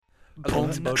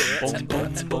Welcome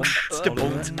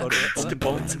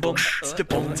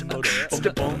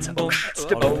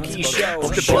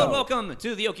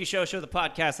to the Okie Show, the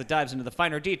podcast that dives into the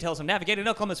finer details of navigating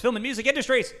Oklahoma's film and music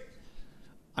industries.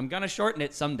 I'm going to shorten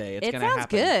it someday. It's going to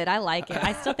happen. It sounds good. I like it.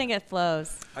 I still think it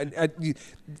flows.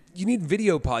 You need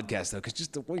video podcasts, though, because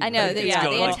just the way I know. the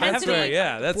intensity.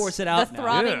 that's force it out. The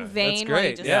throbbing that's vein. great. Where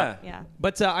you just, Yeah.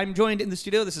 But I'm joined in the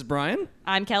studio. This is Brian.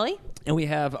 I'm Kelly. And we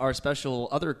have our special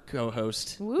other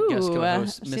co-host, Ooh, guest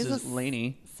co-host, she's Mrs.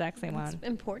 Laney. Sexy one. It's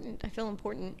important. I feel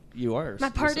important. You are. My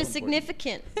part You're is so important.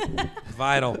 significant.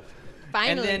 Vital.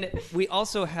 Finally. And then we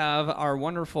also have our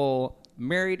wonderful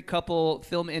married couple,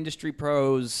 film industry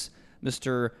pros,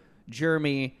 Mr.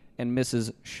 Jeremy and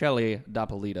Mrs. Shelley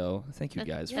Dappolito. Thank you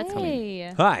guys for coming.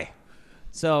 Hey. Hi.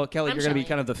 So, Kelly, I'm you're going to be Shelley.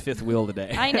 kind of the fifth wheel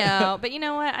today. I know, but you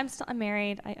know what? I'm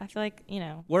married. I feel like,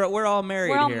 We're all married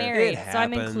we're all here. married, It so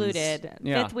I'm happens. included.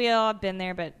 Yeah. Fifth wheel, I've been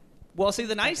there, but Well, see,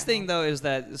 the nice thing, though, is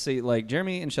that, like,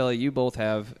 Jeremy and Shelley, you both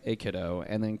have a kiddo,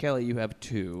 and then Kelly, you have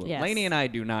two. Yes. Laney and I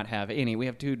do not have any. We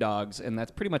have two dogs, and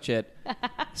that's pretty much it.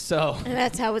 So, and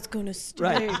that's how it's going to stay.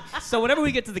 right. So whenever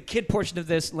we get to the kid portion of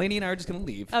this, Laney and I are just going to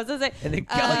leave. I was going to say. And then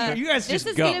Kelly, you guys this just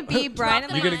is go. going to be Brian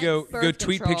and You're going to go birth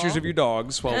tweet control. pictures of your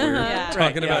dogs while we're Yeah. talking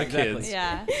Right, about yeah, exactly. kids.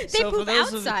 Yeah. They So for poop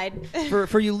those of- outside.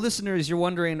 For you listeners, you're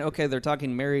wondering, okay, they're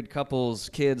talking married couples,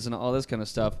 kids, and all this kind of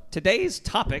stuff. Today's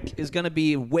topic is going to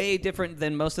be way different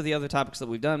than most of the other topics that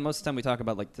we've done. Most of the time we talk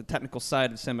about like the technical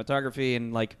side of cinematography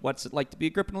and like what's it like to be a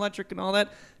grip and electric and all that.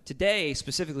 Today,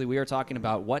 specifically, we are talking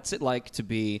about what's it like to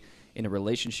be in a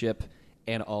relationship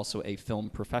and also a film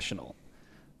professional.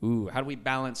 Ooh, how do we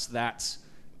balance that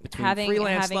between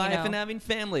freelance life and having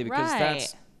family? Because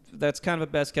Right. that's kind of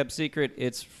a best kept secret.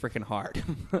 It's freaking hard.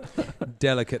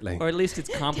 Delicately. Or at least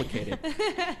it's complicated.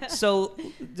 So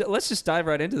let's just dive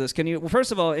right into this. Can you, well,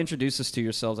 first of all, introduce us to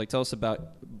yourselves? Like, tell us about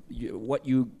what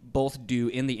you both do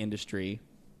in the industry.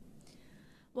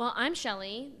 Well, I'm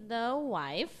Shelley, the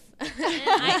wife, and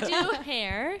I do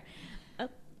hair.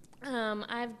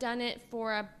 I've done it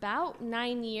for about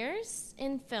 9 years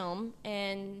in film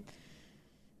and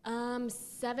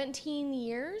 17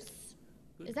 years.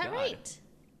 Is that God. right?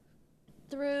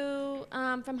 Through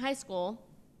from high school.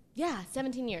 Yeah,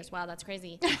 17 years. Wow, that's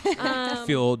crazy.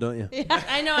 Feel old, don't you?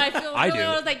 I know. I feel. I really do.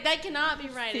 old. I was like, that cannot be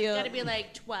right. Feel- It's got to be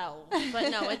like 12. But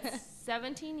no, it's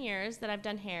 17 years that I've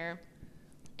done hair,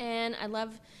 and I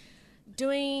love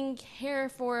doing hair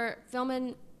for film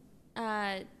and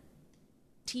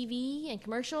TV and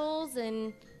commercials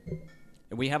and.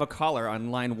 And we have a caller on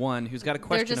line one who's got a They're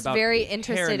question just about very hair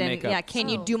interested and in, makeup. can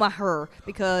you Oh. do my hair?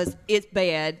 Because it's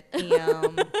bad.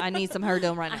 And I need some hair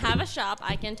done right I now. have a shop.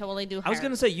 I can totally do hair. I was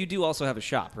going to say, you do also have a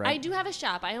shop, right? I do have a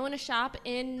shop. I own a shop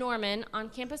in Norman on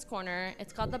Campus Corner.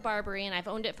 It's called The Barbary, and I've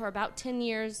owned it for about 10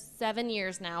 years, 7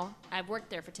 years now. I've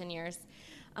worked there for 10 years.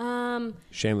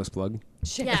 Shameless plug.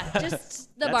 Yeah,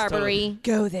 just The That's Barbary.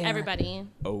 Go there. Everybody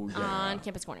Oh, yeah. on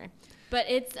Campus Corner. But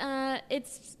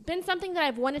it's been something that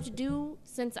I've wanted to do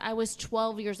since I was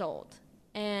 12 years old.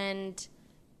 And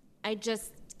I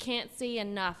just can't say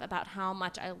enough about how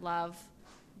much I love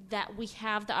that we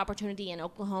have the opportunity in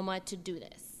Oklahoma to do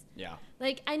this. Yeah.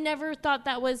 Like, I never thought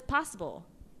that was possible.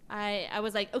 I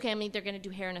was like, okay, I'm either going to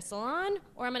do hair in a salon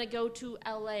or I'm going to go to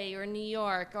LA or New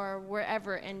York or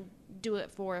wherever and do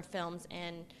it for films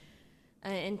and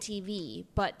TV.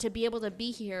 But to be able to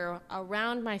be here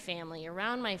around my family,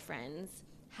 around my friends,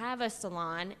 have a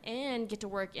salon, and get to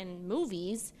work in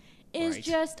movies is Right.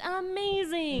 just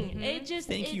amazing. It just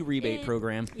Thank you, rebate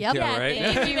program. Yep. Yeah, right?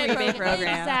 Thank you, Rebate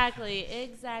program.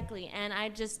 Exactly. And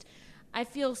I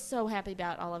feel so happy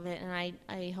about all of it, and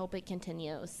I hope it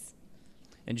continues.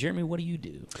 And Jeremy, what do you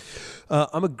do?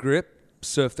 I'm a grip,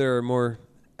 so if there are more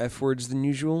F words than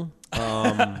usual,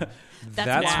 that's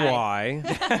why.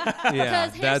 Yeah,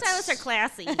 Because hairstylists are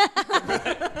classy.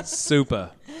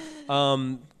 super.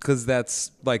 Because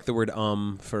that's like the word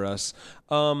for us.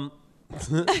 I'm not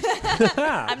going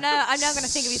to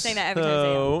think of you saying that every time.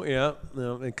 So yeah,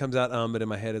 no, it comes out but in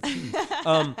my head it's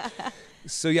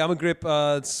so yeah, I'm a grip.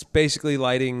 It's basically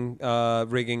lighting,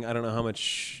 rigging. I don't know how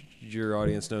much your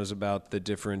audience knows about the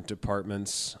different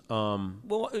departments.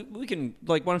 Well, we can,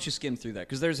 like, why don't you skim through that?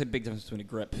 Because there's a big difference between a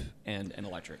grip and an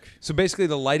electric. So basically,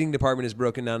 the lighting department is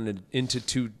broken down into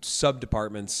two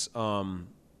sub-departments.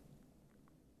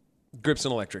 Grips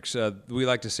and electrics. We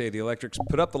like to say the electrics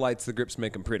put up the lights, the grips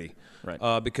make them pretty.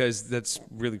 Right. Because that's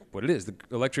really what it is. The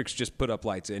electrics just put up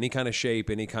lights. Any kind of shape,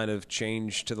 any kind of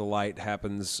change to the light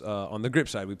happens on the grip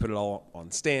side. We put it all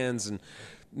on stands and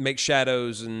make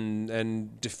shadows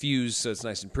and diffuse so it's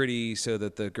nice and pretty so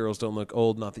that the girls don't look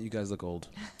old. Not that you guys look old.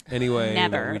 Anyway,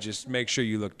 Never. we just make sure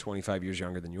you look 25 years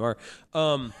younger than you are.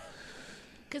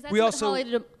 Because that's We what also-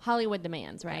 Hollywood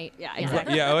demands, right? Yeah,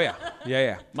 exactly. Yeah, oh yeah.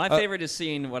 Yeah. My favorite is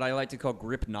seeing what I like to call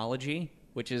gripnology,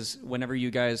 which is whenever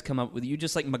you guys come up with, you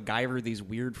just like MacGyver these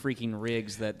weird freaking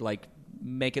rigs that like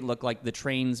make it look like the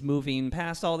train's moving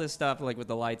past all this stuff, like with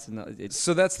the lights and it's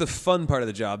So that's the fun part of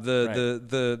the job. Right.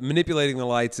 The manipulating the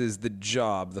lights is the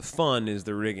job. The fun is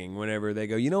the rigging. Whenever they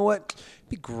go, you know what? It'd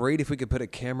be great if we could put a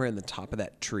camera in the top of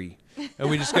that tree. And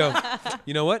we just go,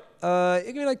 you know what? It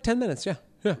could be like 10 minutes. Yeah.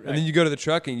 Yeah. And then you go to the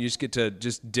truck and you just get to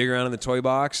just dig around in the toy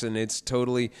box. And it's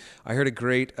totally, I heard a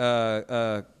great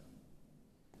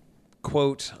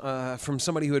quote from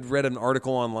somebody who had read an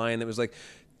article online that was like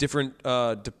different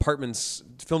departments,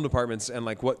 film departments, and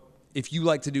like what if you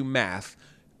like to do math,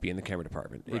 be in the camera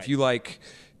department. Right. If you like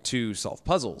to solve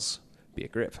puzzles, be a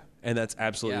grip. And that's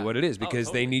absolutely Yeah. what it is because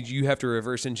totally. they need you have to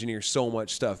reverse engineer so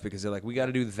much stuff because they're like, we got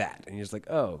to do that, and you're just like,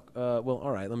 well,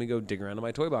 all right, let me go dig around in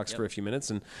my toy box for a few minutes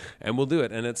and we'll do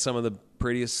it. And it's some of the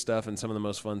prettiest stuff and some of the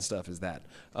most fun stuff is that.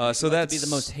 So that's be the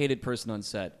most hated person on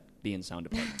set. Be in sound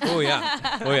department. Oh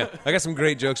yeah. I got some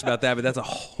great jokes about that, but that's a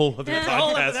whole other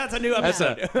podcast. That's a new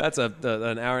episode. That's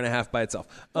an hour and a half by itself.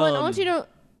 Well,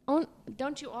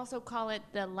 don't you also call it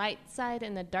the light side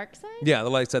and the dark side? Yeah, the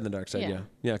light side and the dark side. Yeah.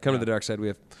 Yeah. Come to the dark side. We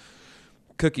have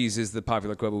cookies is the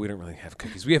popular quote, but we don't really have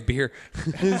cookies. We have beer.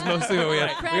 It's mostly what we have.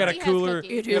 We got a Bradley has cooler.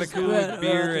 cookies. We got a cooler with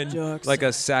beer and like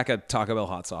a sack of Taco Bell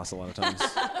hot sauce a lot of times.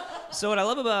 So what I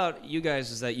love about you guys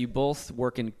is that you both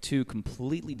work in two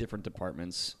completely different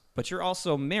departments, but you're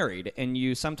also married, and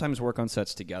you sometimes work on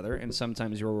sets together, and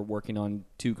sometimes you're working on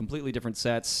two completely different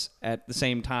sets at the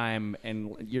same time,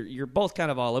 and you're both kind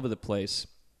of all over the place.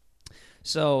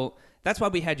 So that's why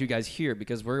we had you guys here,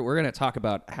 because we're going to talk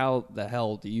about how the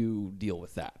hell do you deal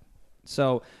with that.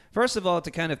 So first of all,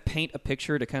 to kind of paint a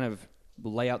picture, to kind of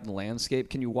lay out the landscape,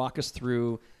 can you walk us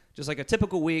through just like a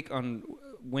typical week on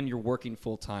when you're working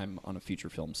full-time on a feature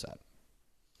film set?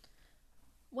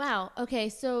 Wow. Okay,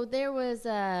 so there was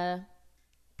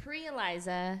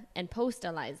pre-Eliza and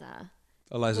post-Eliza.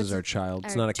 Eliza's our child.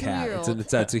 It's our not a cat. two-year-old.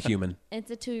 That's a human.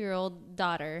 It's a 2-year-old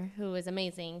daughter who is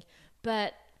amazing.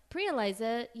 But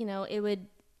pre-Eliza,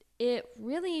 it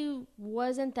really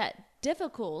wasn't that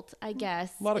difficult, I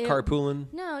guess. A lot of carpooling.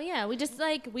 No, yeah. We just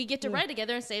we get to ride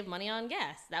together and save money on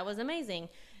gas. That was amazing.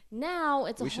 Now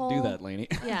it's We a should whole... do that, Lainey.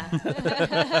 Yeah.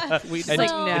 We And, like,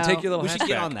 and no. take your little we should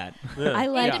get hatchback. on that. I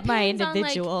like my Depends on,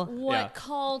 individual. what Yeah.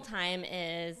 call time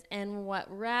is and what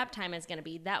wrap time is going to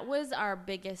be. That was our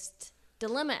biggest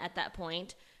dilemma at that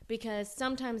point, because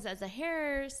sometimes as a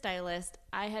hairstylist,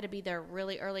 I had to be there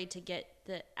really early to get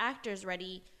the actors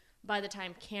ready by the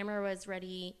time camera was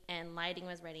ready and lighting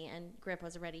was ready and grip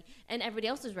was ready and everybody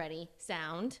else was ready,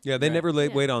 sound. Yeah, they never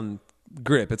wait on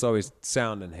grip. It's always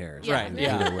sound and hair. Yeah.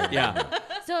 Right. Yeah.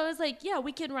 So it was like, yeah,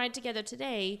 we can ride together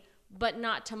today, but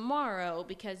not tomorrow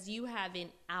because you have an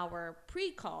hour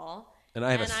pre-call. And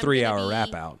I have a I'm 3-hour gonna be-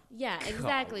 wrap out. Yeah,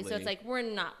 exactly. So Golly. it's like we're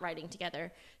not riding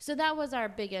together. So that was our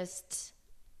biggest,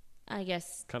 I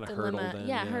guess, Kinda dilemma. hurdle then,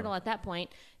 Yeah, yeah. hurdle at that point.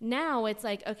 Now it's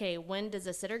like, okay, when does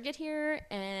a sitter get here,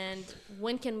 and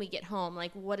when can we get home?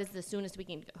 Like, what is the soonest we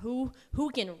can? Who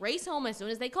can race home as soon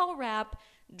as they call wrap?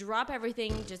 Drop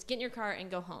everything, just get in your car and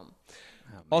go home.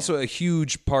 Also, a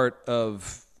huge part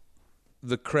of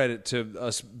the credit to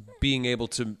us being able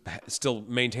to still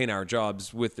maintain our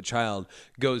jobs with the child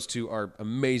goes to our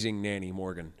amazing nanny,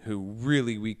 Morgan, who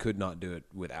really we could not do it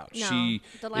without. No, She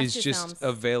the last is two just films.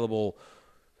 available.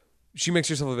 She makes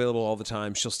herself available all the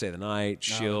time. She'll stay the night.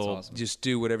 She'll awesome. just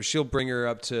do whatever. She'll bring her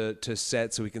up to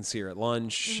set so we can see her at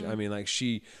lunch. Mm-hmm. I mean, like,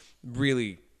 she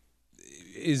really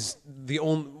is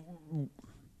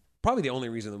probably the only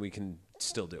reason that we can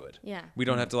still do it. Yeah. We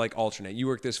don't have to like alternate. You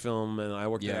work this film and I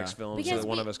work the Yeah. next film so that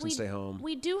one of us can stay home.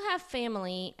 We do have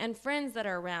family and friends that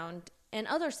are around and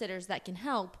other sitters that can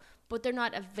help, but they're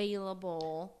not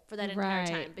available for that entire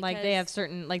time. Like they because have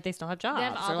certain, like they still have jobs. they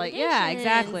have or like, yeah, obligations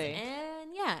exactly.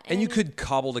 And yeah. And you could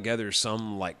cobble together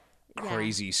some like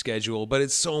crazy schedule, but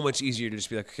it's so much easier to just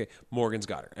be like, okay, Morgan's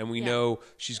got her. And we know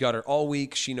she's got her all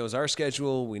week. She knows our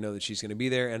schedule. We know that she's going to be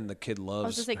there, and the kid loves I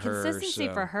was just like, her. consistency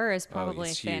so- for her is Oh, probably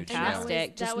it's huge, yeah. fantastic.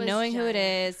 That Just was knowing who it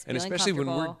giant. is, And feeling especially when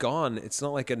we're comfortable. gone, it's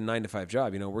not like a 9 to 5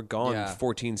 job. You know, we're gone Yeah.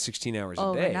 14, 16 hours a day.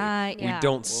 Overnight, We yeah.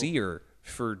 don't see her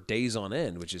for days on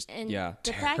end, which is And Yeah.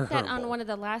 the fact that on terrible. one of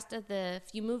the last of the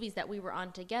few movies that we were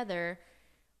on together,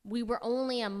 we were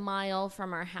only a mile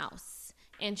from our house,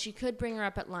 and she could bring her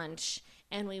up at lunch.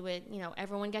 and we would,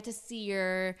 everyone got to see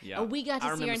her. Yeah. We got I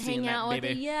to see her remember and seeing hang that, out with her.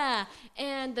 baby. Yeah.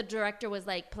 And the director was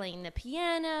like playing the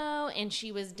piano, and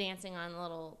she was dancing on a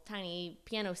little tiny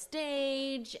piano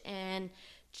stage, and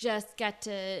just got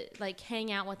to like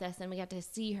hang out with us, and we got to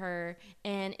see her,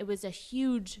 and it was a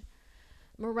huge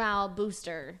morale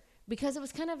booster because it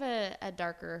was kind of a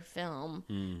darker film.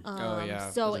 Oh, yeah.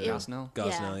 So Was it it Gosnell?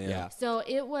 Gosnell, yeah. So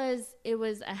it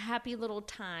was a happy little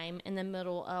time in the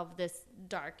middle of this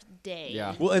dark day.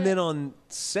 Yeah. Well, and then on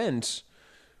Scent,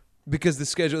 because the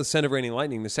Scent of Raining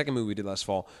Lightning, the second movie we did last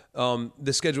fall,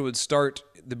 the schedule would start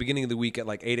the beginning of the week at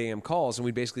like 8 a.m. calls, and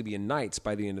we'd basically be in nights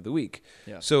by the end of the week.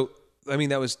 Yeah. So, I mean,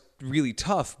 that was really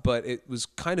tough, but it was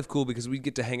kind of cool because we'd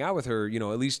get to hang out with her,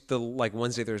 at least the like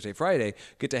Wednesday, Thursday, Friday,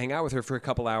 get to hang out with her for a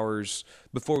couple hours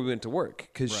before we went to work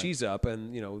because she's up,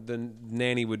 and, the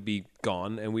nanny would be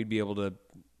gone, and we'd be able to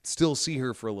still see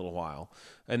her for a little while.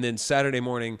 And then Saturday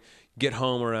morning, get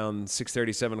home around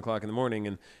 6:30, 7 o'clock in the morning,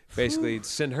 and basically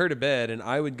send her to bed, and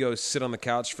I would go sit on the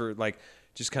couch for like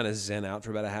just kind of zen out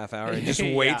for about a half hour and just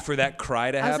wait for that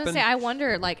cry to I was happen. gonna say, I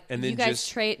wonder, like, And you then guys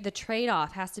just- the trade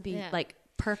off has to be Yeah. like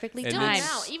perfectly And timed. then-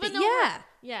 Now, even But though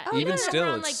yeah. even Even though still,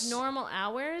 we're on like it's- normal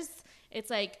hours, it's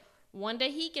like one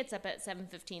day he gets up at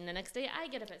 7:15, the next day I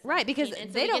get up at 7:15. Right, because and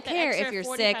so they we don't get the care extra if you're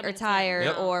 45 sick or minutes tired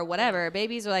in. or whatever.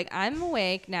 Babies are like, I'm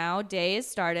awake now. Day is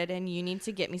started, and you need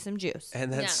to get me some juice.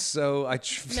 And that's Yeah. so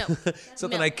Milk.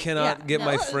 something Milk. I cannot Yeah. get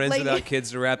my Milk. friends Like- without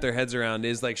kids to wrap their heads around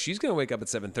is like she's gonna wake up at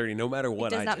 7:30 no matter It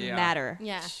what does I not do. Yeah. matter.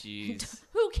 Yeah. Jeez.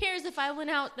 Who cares if I went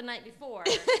out the night before?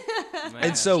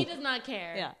 And so She does not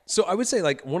care. Yeah. So I would say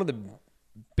like one of the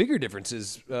bigger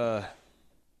differences,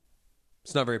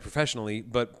 it's not very professionally,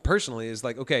 but personally is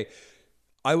like, okay,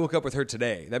 I woke up with her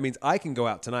today. That means I can go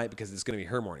out tonight because it's going to be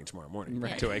her morning tomorrow morning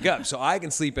to wake up. So I can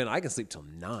sleep till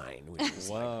 9, which is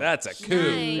like, that's a coup.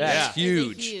 Nice. That's Yeah.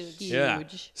 huge. It's a huge. Yeah.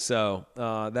 Huge. So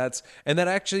that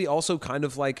actually also kind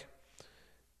of like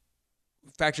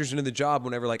factors into the job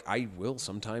whenever like I will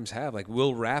sometimes have like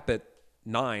we'll wrap at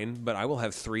 9, but I will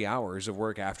have 3 hours of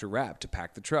work after wrap to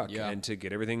pack the truck Yeah. and to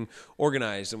get everything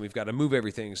organized, and we've got to move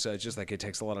everything. So it's just like it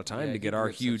takes a lot of time to get our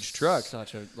huge truck.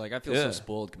 Such a I feel Yeah. so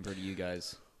spoiled compared to you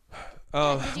guys.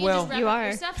 Did you Well, just wrap you out are.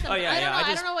 your stuff? Oh, yeah, I don't yeah, know. I I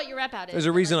just- don't know what your rep out is. There's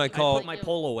a reason I I call. put my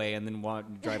pole away and then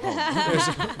drive home.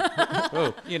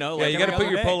 Oh, You know, yeah, like you got to every put other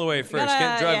your day. pole away first. gotta-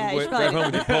 Can't drive, yeah, you should drive home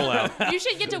with your pole out. You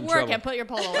should get to work trouble. and put your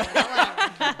pole away.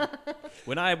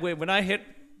 When I hit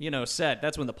set,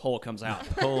 that's when the pole comes out.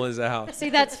 Pole is out. See,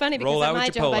 that's funny because Roll out at with my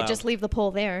your job, pole I out. just leave the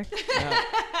pole there.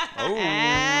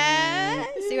 Oh,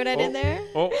 See what I did there?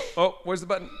 oh, where's the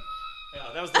button? Yeah,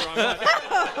 that was the wrong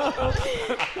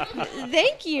one.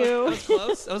 Thank you.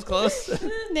 Close. That was close.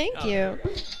 Thank you.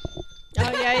 Oh,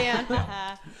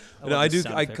 yeah. No, I love the do.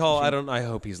 sound I effect call. I machine. don't. I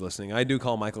hope he's listening. I do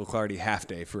call Michael Clardy half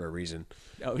day for a reason.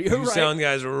 Oh, you're You right. sound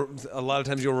guys. A lot of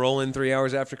times you'll roll in 3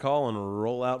 hours after call and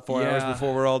roll out 4 hours Yeah.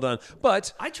 before we're all done.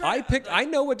 But I try- I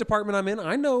know what department I'm in.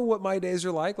 I know what my days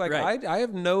are like. Like Right. I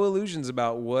have no illusions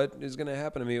about what is going to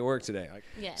happen to me at work today. Like,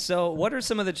 Yeah. So, what are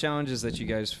some of the challenges that you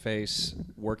guys face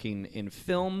working in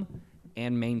film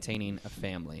and maintaining a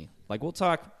family? Like, we'll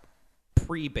talk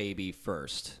pre-baby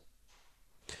first.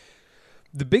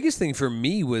 the biggest thing for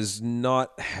me was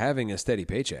not having a steady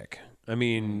paycheck. I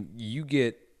mean, you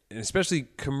get, and especially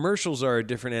commercials are a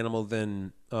different animal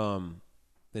than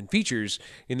features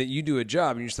in that you do a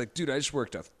job and you're just like, dude, I just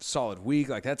worked a solid week.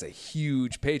 Like that's a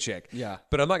huge paycheck. Yeah.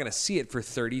 But I'm not going to see it for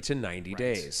 30 to 90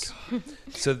 days.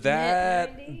 So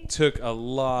that took a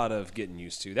lot of getting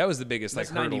used to. That was the biggest That's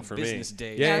hurdle 90 for business me.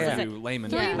 days. Yeah, I was yeah. gonna To layman.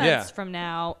 3 Yeah. months Yeah. from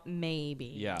now,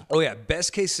 maybe. Yeah. Oh yeah.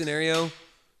 Best case scenario,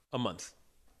 a month.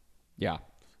 Yeah.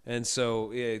 And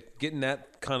so getting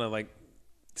that kind of like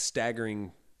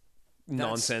staggering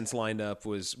nonsense lined up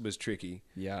was tricky.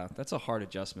 Yeah. That's a hard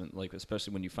adjustment, like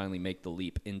especially when you finally make the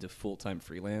leap into full-time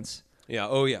freelance. Yeah.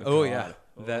 Oh yeah. Oh, Oh yeah.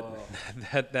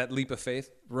 God. That leap of faith.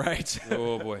 Right.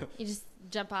 Oh boy. You just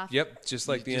jump off. Yep. Just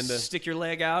like the Just end of. stick your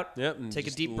leg out. Yep, and Take a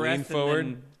just deep lean breath forward.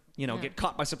 and then, get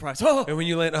caught by surprise. Oh, And when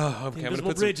you land, oh, okay, the I'm gonna invisible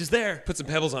put some, bridge is there. put some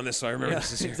pebbles on this so I remember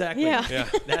this is here. Exactly. Yeah. Yeah.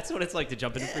 That's what it's like to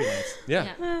jump into freelance.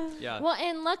 Yeah. Yeah. Well,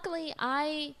 and luckily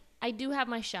I do have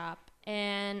my shop,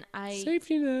 and I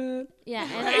Safety net. yeah,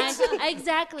 and I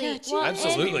exactly. Well, and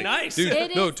Absolutely. Nice. Dude,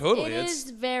 It no, is- totally. It It's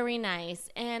is very nice,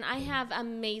 and I have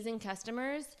amazing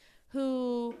customers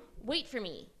who wait for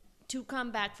me to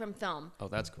come back from film. Oh,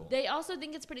 that's cool. They also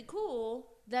think it's pretty cool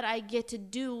that I get to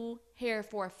do hair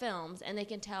for films, and they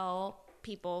can tell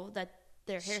people that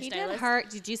they're hairstylists. She did her.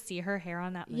 Did you see her hair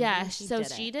on that movie? Yeah, She so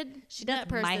did she it. did She does that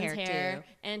person's my hair, too.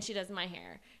 and she does my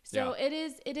hair. So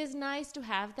Yeah. it is nice to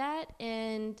have that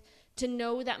and to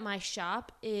know that my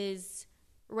shop is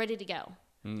ready to go.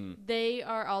 They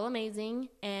are all amazing,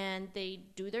 and they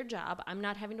do their job. I'm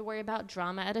not having to worry about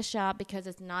drama at a shop because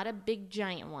it's not a big,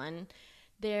 giant one.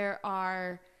 There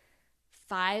are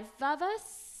 5 of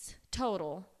us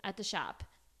total at the shop.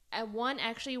 One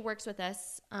actually works with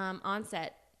us on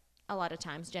set a lot of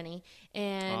times, Jenny.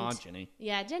 And Jenny.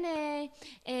 Yeah, Jenny.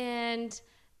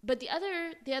 But the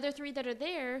other 3 that are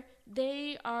there,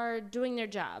 they are doing their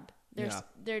job.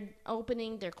 They're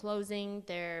opening, they're closing,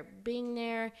 they're being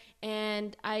there,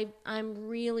 and I'm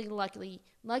really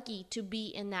lucky to be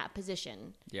in that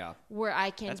position. Yeah. Where I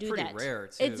can do that. That's pretty rare,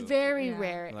 too. It's very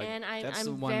rare, Like, and that's I'm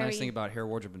the one very, nice thing about hair,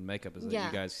 wardrobe, and makeup is that Yeah.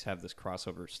 you guys have this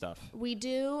crossover stuff. We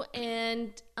do,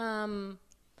 and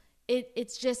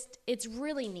it's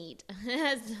really neat.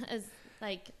 as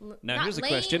like Now, not here's a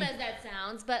lame question. as that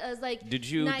sounds, but as like Did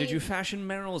you nice. fashion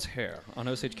Meryl's hair on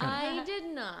Osage County? I did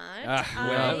not. Well,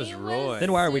 that was Roy.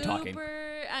 Then why are we talking?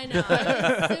 I know.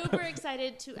 I was super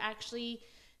excited to actually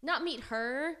not meet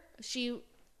her.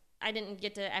 I didn't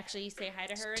get to actually say hi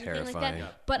to her or anything like terrifying.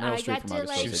 that. But Meryl I Streep got from to August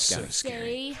like Osage so County. scary.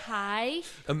 say hi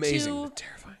Amazing, to but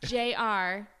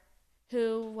terrifying. JR,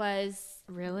 who was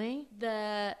Really?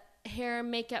 the hair and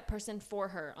makeup person for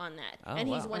her on that. Oh, and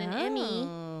he's wow. won an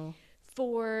Emmy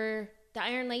for the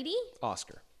Iron Lady.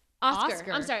 Oscar.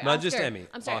 Oscar. I'm sorry. Not Oscar. just Emmy.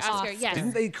 I'm sorry. Oscar. Oscar. Yes.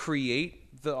 Didn't they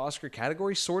create the Oscar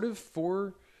category sort of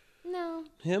for No.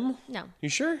 him? No. You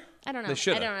sure? I don't know. They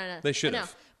should I have. don't know. They should I know.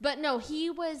 have. But no,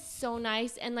 he was so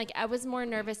nice, and like I was more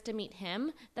nervous to meet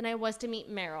him than I was to meet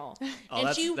Meryl. And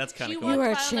that's kinda she cool. walked You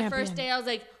are a by on the first champion. day. I was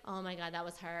like, oh my god, that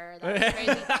was her. That was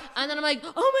crazy. And then I'm like,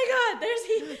 oh my god, there's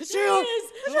he. There he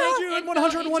is. And so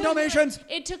 101 Dalmatians.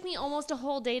 It took me almost a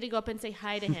whole day to go up and say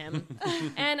hi to him,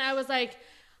 and I was like,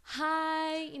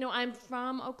 hi, I'm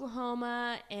from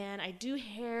Oklahoma and I do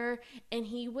hair. And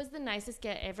he was the nicest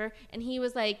guy ever. And he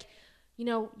was like,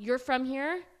 you're from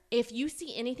here. If you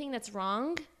see anything that's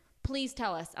wrong, please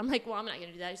tell us. I'm like, well, I'm not going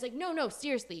to do that. He's like, no,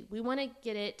 seriously. We want to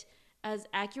get it as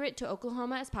accurate to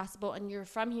Oklahoma as possible. And you're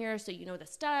from here, so you know the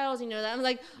styles, you know that. I'm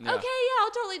like, okay, yeah,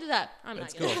 I'll totally do that. I'm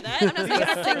not going to do that. I'm not going to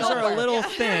Actors are a little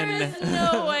thin. There's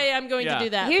no way I'm going Yeah. to do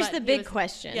that. Here's but the he big was-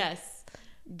 question. Yes.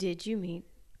 Did you meet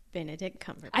Benedict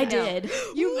Cumberbatch? I did.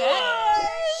 You met?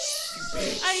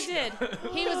 I did.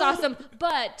 He was awesome.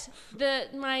 But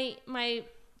my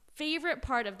favorite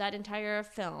part of that entire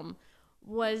film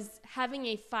was having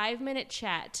a 5-minute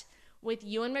chat with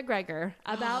Ewan McGregor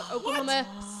about Oklahoma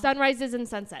sunrises and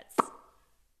sunsets.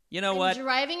 You know And what?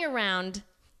 driving around.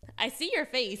 I see your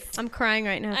face. I'm crying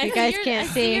right now. If I you see guys your- can't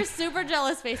I see. your super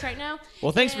jealous face right now.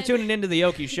 Well, thanks for And tuning into the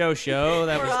Okie Show.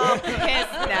 That was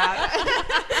Pissed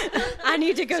out. I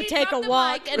need to go she take a dropped the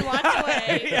walk. mic and walked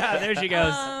away. yeah. There she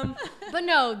goes. But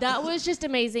no, that was just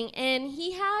amazing. And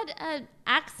he had an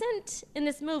accent in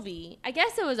this movie. I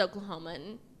guess it was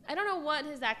Oklahoman. I don't know what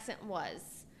his accent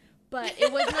was, but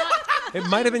it was not. It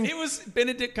might have been. It was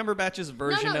Benedict Cumberbatch's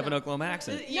version no, of an no. Oklahoma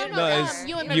accent. No, it's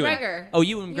Ewan Ewan. McGregor. Oh,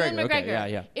 Ewan Ewan McGregor. Okay,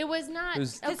 McGregor. yeah. It was not.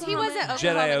 was- Because he wasn't Oklahoma.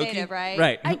 Oklahoma Jedi native, Okie? right?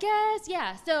 Right. I guess,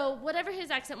 yeah. So whatever his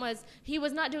accent was, he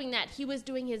was not doing that. He was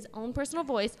doing his own personal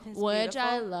voice, which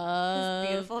I beautiful- love.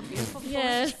 Beautiful, beautiful.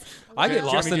 Yes. I get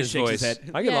lost Jeremy in just his shakes his voice.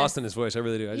 head. I get Yes. lost in his voice. I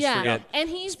really do. I just Yeah, forget. and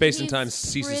he's Space and he's time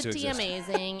ceases to pretty exist.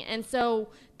 amazing. And so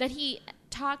that he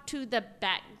talked to the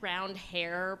background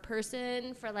hair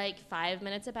person for like 5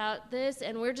 minutes about this,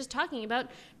 and we're just talking about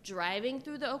driving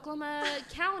through the Oklahoma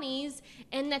counties,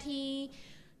 and that he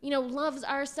loves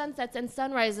our sunsets and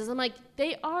sunrises. I'm like,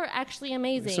 they are actually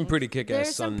amazing. There's some pretty kick-ass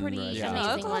There's some pretty sunrises. Yeah. amazing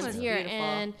Oklahoma's ones here,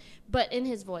 beautiful. but in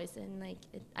his voice, and like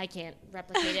I can't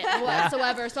replicate it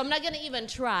whatsoever. So I'm not gonna even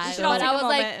try. You should all But take I a was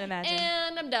moment like, and imagine.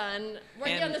 and I'm done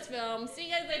working And- on this film. See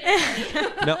you guys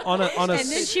later. Now, on a And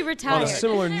then she on retired. a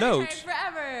similar Tried note,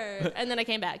 forever, and then I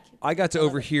came back. I got to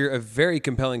overhear a very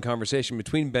compelling conversation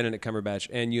between Benedict Cumberbatch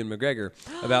and Ewan McGregor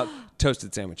about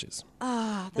toasted sandwiches.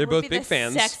 That They're would both be big the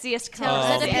fans. Sexiest Toast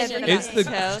conversation and It's the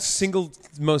toast. single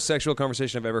most sexual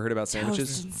conversation I've ever heard about sandwiches.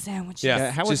 Toast and sandwiches. Yeah.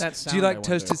 Yeah, how would Just, that Do you sound, I like wonder?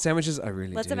 toasted sandwiches? I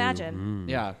really Let's do. imagine.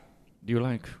 Yeah. Do you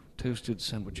like toasted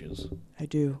sandwiches? I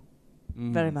do.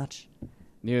 Very much.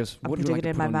 Yes. I'm What do you putting like it to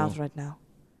in put my on mouth your, right now.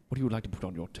 What do you like to put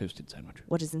on your toasted sandwich?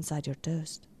 What is inside your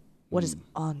toast? What is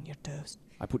on your toast?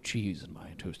 I put cheese in my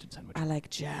toasted sandwich. I like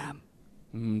jam.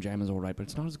 Jam is all right, but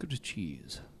it's not as good as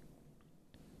cheese.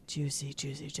 Juicy,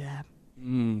 juicy jam.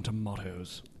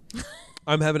 Tomatoes.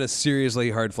 I'm having a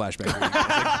seriously hard flashback. For you guys.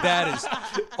 Like, that is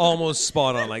almost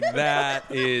spot on. Like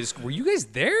that is. Were you guys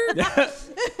there?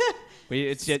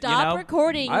 It's just, Stop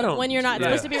recording I don't- when you're not yeah.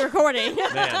 supposed to be recording.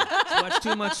 Man, watch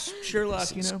too much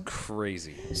Sherlock, it's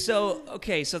crazy. So,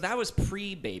 okay, so that was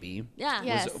pre-baby. Yeah.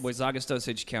 Yes. Was August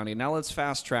Osage County. Now let's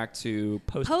fast track to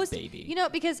post-baby. You know,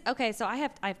 because so I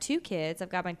have 2 kids. I've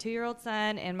got my 2-year-old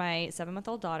son and my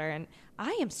 7-month-old daughter, and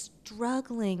I am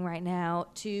struggling right now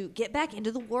to get back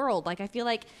into the world. Like, I feel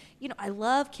like, I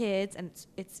love kids, and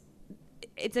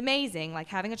it's amazing. Like,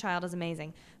 having a child is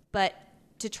amazing, but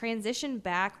to transition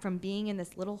back from being in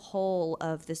this little hole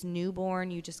of this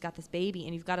newborn, you just got this baby,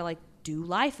 and you've got to like do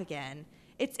life again.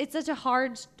 It's such a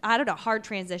hard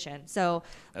transition. So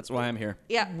That's why I'm here.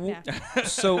 yeah.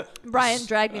 So Brian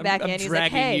dragged me back I'm in. He's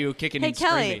like, dragging "Hey, you, kicking hey and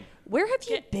Kelly, screaming." where have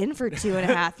you been for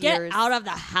 2.5 Get years? out of the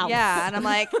house. Yeah, and I'm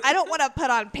like, I don't want to put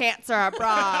on pants or a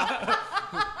bra.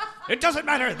 It doesn't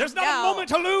matter. There's not No. a moment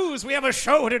to lose. We have a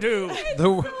show to do.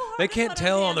 they can't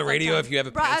tell on the radio if you have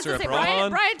a Bra- I pants was or a gonna say, bra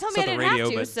on. Brian told It's me I not the didn't radio,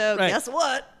 have to, but- so Right. guess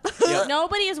what?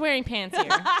 Nobody is wearing pants here.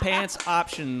 Pants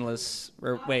optionless.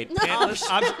 Or wait, pantless.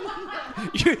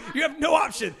 You have no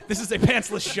option. This is a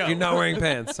pantsless show. You're not wearing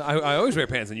pants. I always wear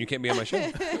pants, and you can't be on my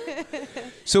show.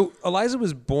 So Eliza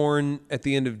was born at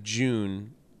the end of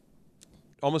June,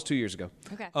 almost 2 years ago.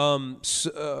 Okay.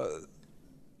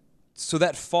 So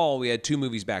that fall, we had 2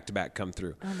 movies back to back come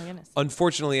through. Oh my goodness.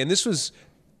 Unfortunately, and this was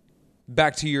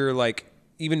back to your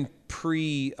even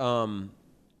pre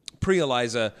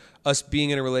Eliza, us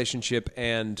being in a relationship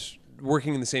and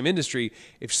working in the same industry.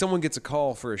 If someone gets a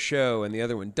call for a show and the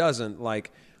other one doesn't,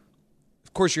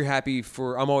 of course you're happy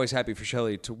I'm always happy for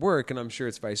Shelley to work, and I'm sure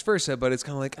it's vice versa, but it's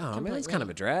kind of like, oh man, it's kind of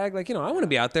a drag. I want to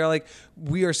be out there.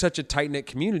 We are such a tight-knit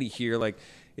community here.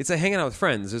 It's like hanging out with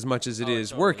friends as much as it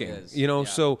is totally working, is.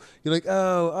 So you're like,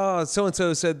 oh,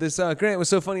 so-and-so said this, Grant was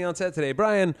so funny on set today.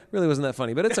 Brian really wasn't that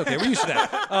funny, but it's okay. We're used to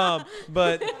that.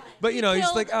 But you're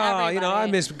just like, I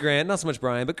everybody. miss Grant. Not so much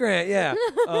Brian, but Grant, yeah.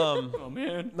 Oh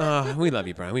man. We love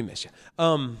you, Brian. We miss you.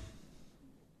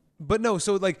 But no,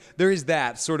 so there is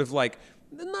that sort of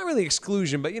not really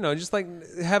exclusion, but just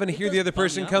having to hear the other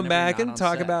person up come whenever you're back not and on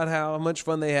talk set. about how much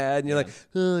fun they had, and you're like,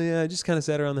 oh yeah, I just kind of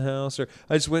sat around the house, or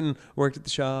I just went and worked at the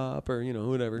shop, or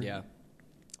whatever. Yeah.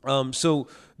 So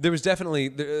there's definitely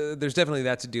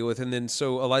that to deal with, and then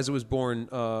so Eliza was born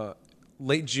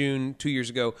late June 2 years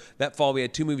ago. That fall we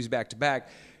had 2 movies back to back.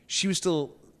 She was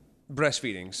still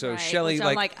breastfeeding, so Right, Shelley which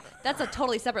I'm like, that's a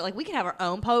totally separate. We can have our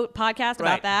own podcast about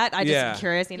Right. that. I just Yeah. am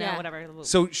curious, Yeah. whatever.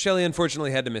 So Shelley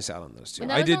unfortunately had to miss out on those 2.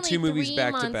 And that I was did only 2 movies 3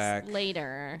 back to months back.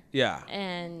 later. Yeah.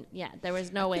 And there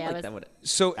was no way I was. That would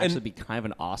So actually and be kind of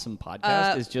an awesome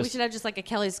podcast. Is we just should have just a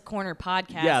Kelly's Corner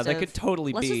podcast. Yeah, that of, could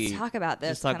totally let's be. just talk about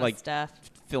this just talk kind of stuff.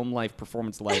 film life,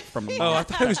 performance life from. oh, I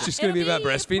thought it was just going to be about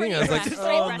breastfeeding. I was like, Just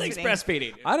oh, like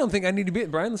breastfeeding. I don't think I need to be.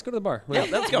 Brian, let's go to the bar. Wait.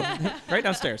 Let's go right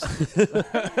downstairs.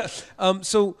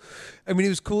 So, I mean, it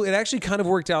was cool. It actually kind of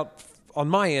worked out on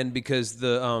my end because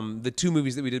the 2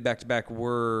 movies that we did back to back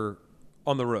were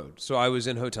on the road. So I was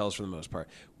in hotels for the most part,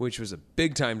 which was a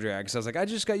big time drag. So I was like, I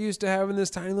just got used to having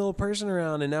this tiny little person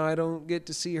around, and now I don't get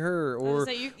to see her or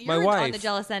So you're my wife. on the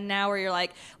jealous end now, where you're like,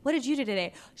 "What did you do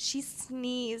today?" She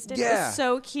sneezed, and it Yeah. was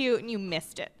so cute, and you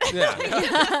missed it.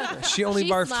 Yeah. She only She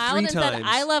barfed smiled 3 and times. said,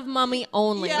 "I love mommy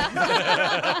only." I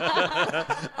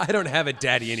don't have a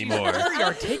daddy anymore. Very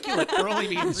articulate early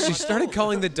being. She started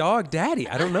calling the dog daddy.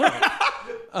 I don't know.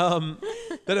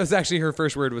 That was actually her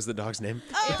first word was the dog's name.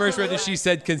 The first word that she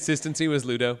said consistency was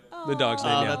Ludo, the dog's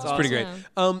name. Oh, Yeah, that's it's pretty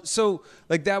awesome. great. So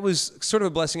that was sort of a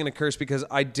blessing and a curse because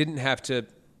I didn't have to.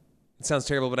 It sounds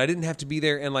terrible, but I didn't have to be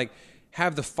there and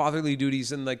have the fatherly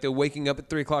duties and the waking up at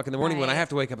 3 o'clock in the morning when I Right. have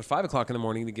to wake up at 5 o'clock in the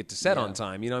morning to get to set on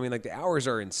time. The hours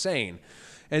are insane.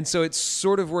 And so it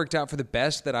sort of worked out for the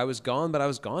best that I was gone, but I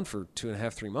was gone for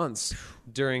 2.5, 3 months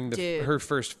during Dude. her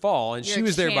first fall, and You're she a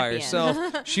was there by champion. herself.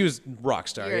 She was rock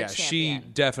star. You're a Yeah, she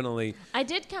champion. definitely. I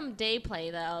did come day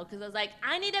play though, because I was like,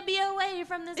 I need to be away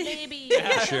from this baby.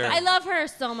 Sure. I love her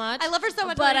so much. I love her so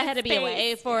much, but but I I had to need be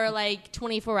away space. for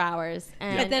 24 hours.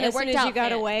 And But then it as soon worked as out you got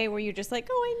fit. away, were you just like,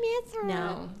 oh, I miss her?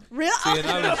 No. Really? See, and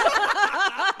I was-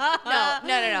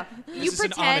 No. You is an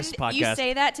pretend honest you podcast.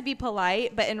 say that to be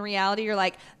polite, but in reality, you're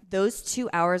like, those 2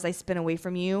 hours I spent away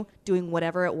from you doing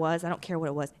whatever it was, I don't care what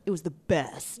it was the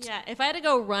best. Yeah, if I had to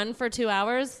go run for 2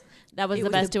 hours, that was the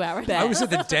best 2 hours. I was at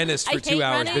the dentist I for 2 hate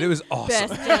hours, running. but it was awesome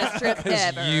Best dentist trip because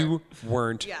ever. you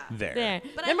weren't Yeah. there. There.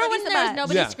 But I Remember love when you so there was much.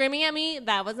 nobody Yeah. screaming at me?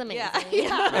 That was amazing.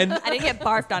 Yeah. And I didn't get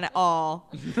barfed on at all.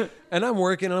 and I'm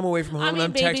working, and I'm away from home, I and mean,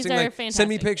 I'm babies texting are send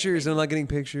me fantastic. pictures, and I'm not getting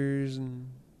pictures, and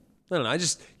I don't know. I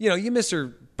just you miss her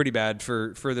pretty bad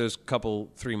for those couple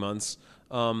 3 months.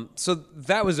 So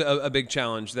that was a big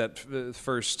challenge that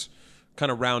first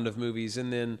kind of round of movies,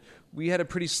 and then we had a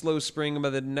pretty slow spring. By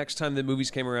the next time the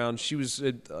movies came around, she was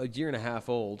a year and a half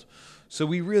old. So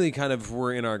we really kind of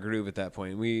were in our groove at that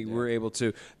point. We were able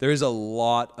to. There is a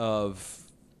lot of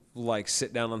like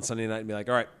sit down on Sunday night and be like,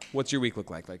 all right, what's your week look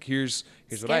like? Like here's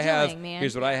what I have. Scheduling, man.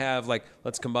 Here's what I have. Like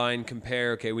let's combine,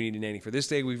 compare. Okay, we need a nanny for this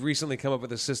day. We've recently come up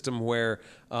with a system where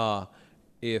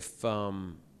if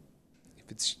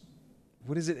it's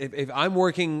what is it? If I'm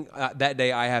working that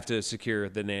day, I have to secure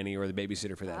the nanny or the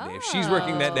babysitter for that day. If she's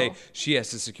working that day, she has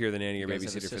to secure the nanny or guys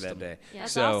have a babysitter for that system. day. Yeah,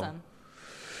 that's so awesome.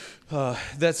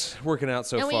 that's working out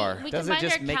so And we- far. we Does it combined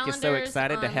just our make you so calendars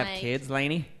excited to on, have like, kids,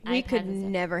 Lainey? We iPads could and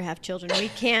stuff. never have children. We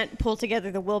can't pull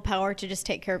together the willpower to just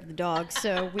take care of the dog.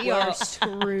 So we are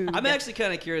screwed. I'm actually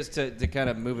kind of curious to kind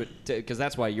of move it because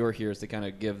that's why you're here is to kind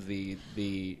of give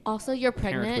the Also, you're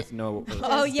parent pregnant. with no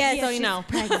Oh yes. So you know.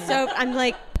 So I'm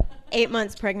like 8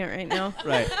 months pregnant right now.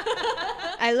 right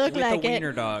I look with like a it.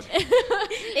 wiener dog.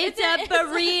 It's a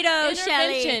burrito,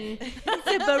 Shelly. Intervention. It's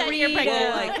a burrito.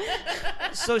 Well,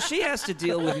 like, so she has to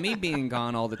deal with me being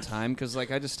gone all the time because,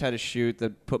 like, I just had a shoot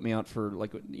that put me out for,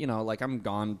 like, you know, like I'm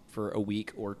gone for a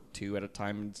week or two at a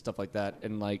time and stuff like that.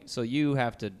 And, like, so you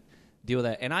have to deal with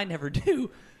that. And I never do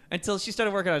until she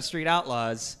started working on Street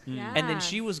Outlaws. Yeah. And then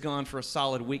she was gone for a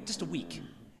solid week, just a week.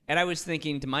 And I was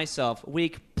thinking to myself, a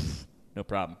week, pff, no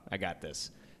problem. I got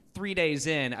this. 3 days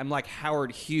in, I'm like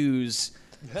Howard Hughes,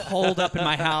 holed up in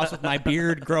my house with my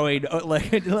beard growing,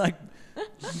 like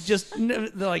just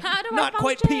like How do I not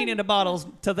quite function? peeing into bottles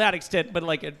to that extent, but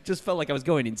like it just felt like I was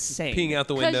going insane. Peeing out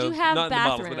the 'Cause window, you have not in the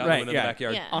bottles, but out bathrooms. the window in the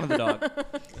backyard. Yeah. onto the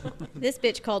dog. This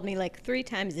bitch called me like 3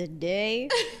 times a day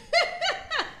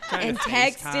Trying and to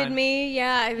texted FaceTime. me.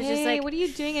 Yeah, I was just Hey, like, what are you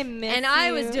doing? I miss and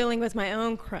I was you. dealing with my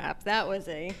own crap. That was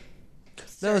a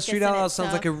No, circus Street in Outlaws sounds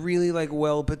itself. like a really like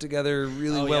well put together,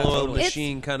 really Oh, yeah, well-oiled totally.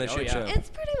 machine kind of Oh, shit yeah. show. It's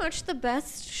pretty much the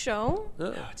best show.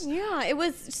 Yeah, it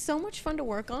was so much fun to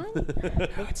work on. No,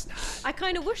 it's not. I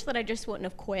kind of wish that I just wouldn't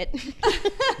have quit.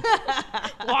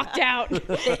 Walked out.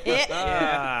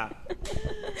 Ah,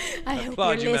 I hope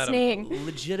applaud you're you, madam. listening.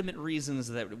 legitimate reasons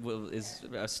that is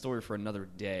a story for another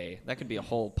day. That could be a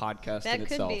whole podcast That in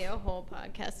could itself. be a whole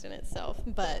podcast in itself,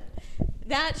 but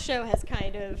that show has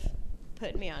kind of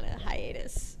put me on a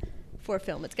hiatus for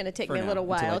film. It's going to take For me a now,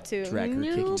 little until I while to drag her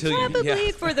kicking. Till you-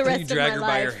 probably for the till rest you of drag my her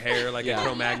by her life. hair like Yeah. a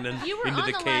Cro-Magnon You were into on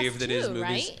the the cave last that is two,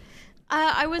 movies. right?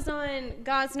 I was on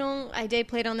Gosnell. I day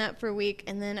played on that for a week,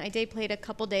 and then I day played a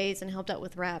couple days and helped out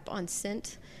with rap on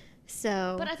Scent.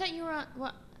 So, But I thought you were on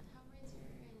what?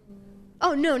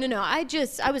 oh no. I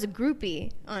was a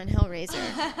groupie on Hellraiser.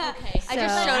 Okay, I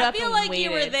just showed up I feel and like waited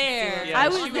you were to see there. what- Yeah, I she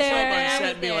was would show up there. on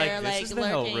set and be like, There, "This is the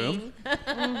hell lurking. room."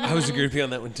 I was a groupie on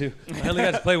that one too. I only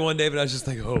got to play one day, but I was just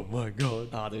like, oh my god.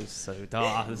 Oh, this is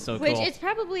so Which cool. it's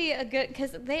probably a good,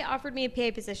 because they offered me a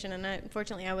PA position, and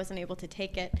unfortunately I wasn't able to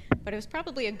take it. But it was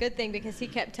probably a good thing because he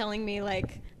kept telling me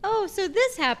like, "Oh, so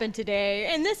this happened today,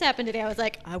 and this happened today." I was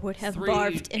like, I would have Three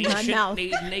barfed in my ancient mouth.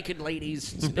 naked ladies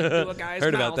stick to a guy's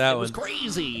Heard mouth. about that It was one.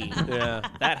 crazy. Yeah,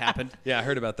 That happened. yeah, I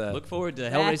heard about that. Look forward to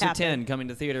Hellraiser happened. 10 coming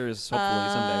to theaters hopefully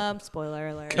someday. Spoiler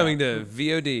alert. Coming to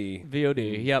VOD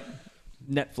VOD. Yep.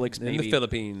 Netflix in maybe. the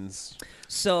Philippines.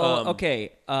 So Um,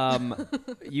 okay,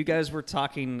 you guys were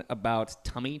talking about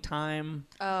tummy time.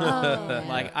 Oh.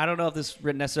 Like I don't know if this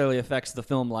necessarily affects the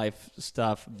film life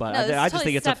stuff, but No, this is I just totally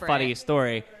think it's separate. a funny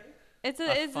story. It's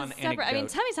A a fun separate. I mean, anecdote.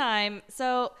 tummy time.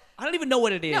 So I don't even know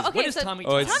what it is. No, okay, what is so tummy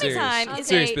Oh, time? it's tummy serious. time is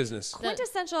Serious a business.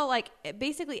 quintessential, like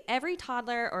basically every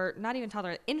toddler or not even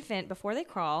toddler, infant before they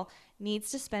crawl needs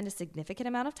to spend a significant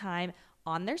amount of time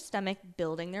on their stomach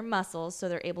building their muscles so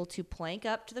they're able to plank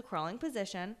up to the crawling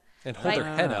position. And hold their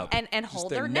head up. and Just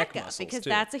hold their their neck neck up muscles, because too.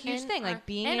 that's a huge And thing. arm- Like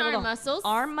being and able arm to muscles.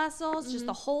 arm muscles, just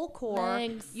the whole core.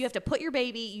 Legs. You have to put your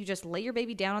baby. You just lay your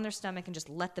baby down on their stomach and just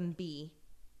let them be.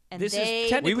 And This they, is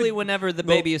technically would- whenever the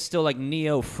well- baby is still like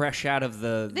Neo, fresh out of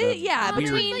the yeah, weird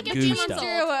between like a goo teen stuff. adult.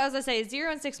 zero, as I say,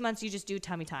 0 and 6 months, you just do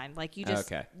tummy time. Like you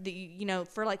just, Okay. you know,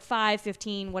 for like 5,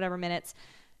 15, whatever minutes,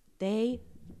 they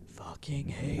fucking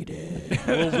hate it.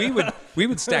 Well, we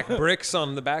would stack bricks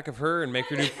on the back of her and make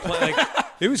her do like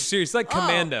it was serious, like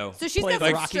Commando. So she's Play got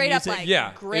like Rocky straight up music. like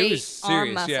Yeah, great it was arm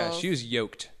serious. Yeah, muscles. she was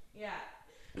yoked. Yeah.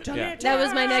 Yeah. That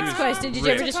was my next question. Did you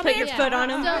ever ripped. just put your foot on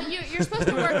him? So you're supposed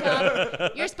to work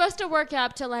up. You're supposed to work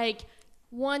up to like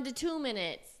 1 to 2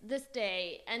 minutes this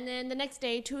day, and then the next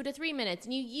day 2 to 3 minutes,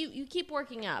 and you keep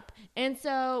working up. And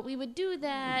so we would do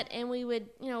that, and we would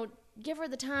give her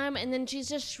the time, and then she's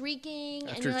just shrieking.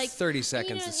 and After you're like, 30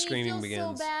 seconds, the screaming you feel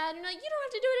begins. So bad. And you're like, you don't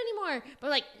have to do it anymore. But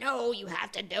like, no, you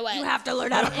have to do it. You have to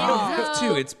learn how to You don't crawl. have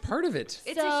to. It's part of it.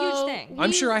 It's a huge thing.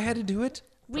 I'm sure I had to do it.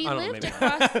 We I don't know, lived maybe.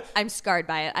 across. I'm scarred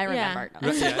by it. I remember.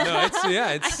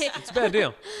 It's a bad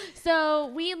deal. So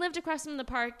we lived across from the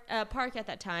park at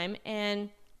that time, and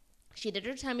she did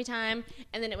her tummy time,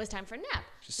 and then it was time for nap.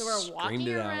 Just so we're screamed walking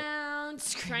it out. around,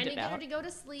 trying to it get her out. to go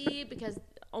to sleep because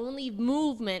only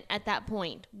movement at that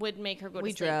point would make her go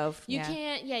We to sleep. drove, You yeah.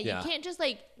 can't, Yeah. you can't just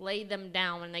like lay them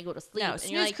down when they go to sleep. No, and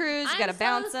snooze you're like, cruise, you I'm gotta so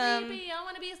bounce 'em. sleepy, I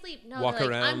want to be asleep. No, Walk they're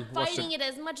like, around, I'm watch fighting the- it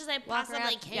as much as I Walk possibly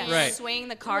around, can. yeah, Right. swing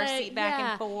the car Like, seat back yeah.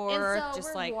 and forth, so just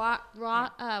we're like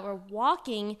we're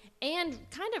walking and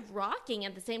kind of rocking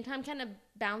at the same time, kind of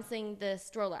bouncing the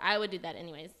stroller. I would do that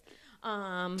anyways.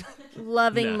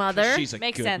 Loving No, mother. She's a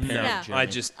Makes good sense. parent, Yeah. Jenny. I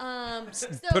just So,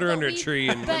 put her but under a we- tree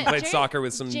and but played soccer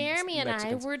with some Jeremy and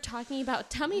Mexicans. I were talking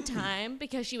about tummy time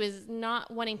because she was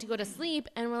not wanting to go to sleep,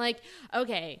 and we're like,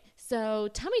 okay, so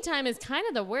tummy time is kind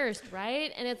of the worst,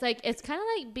 right? And it's like it's kind of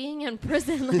like being in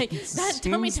prison, like that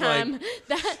tummy Seems like- time.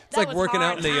 that like was working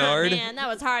hard out in the time, yard. Man, that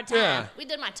was hard time. Yeah. We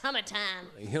did my tummy time.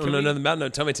 You don't know nothing about no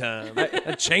tummy time.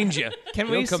 That change you. Can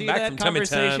You we don't come see back that from tummy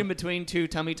conversation time. between two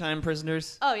tummy time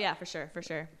prisoners? oh yeah, for sure, for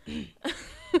sure.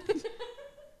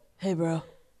 Hey, bro.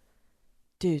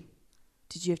 Dude,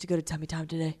 did you have to go to tummy time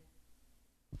today?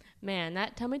 Man,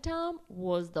 that tummy time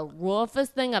was the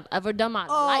roughest thing I've ever done in my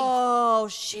life. Oh,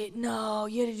 shit, no.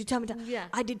 You had to do tummy time. Yeah.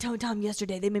 I did tummy time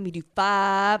yesterday. They made me do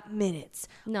 5 minutes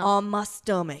No. on my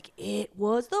stomach. It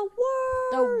was the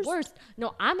worst. The worst.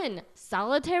 No, I'm in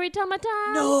solitary tummy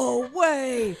time. No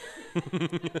way.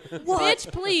 What?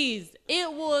 Bitch, please.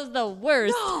 It was the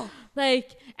worst. No.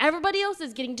 Like, everybody else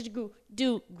is getting to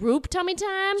do group tummy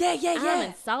time. Yeah, yeah, I'm yeah.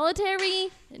 in solitary.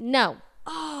 No.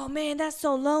 Oh, man, that's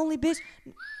so lonely, bitch.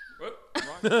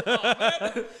 This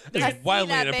is wildly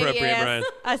that baby inappropriate, ass. Brian.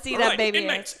 I see All that right, baby.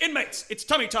 ass. inmates, it's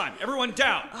tummy time. Everyone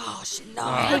down. Oh, shit, no.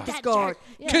 I hate this That guard.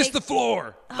 jerk. Kiss the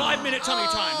floor. 5-minute tummy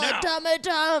time now. Tummy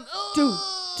time.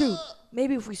 Dude,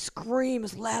 maybe if we scream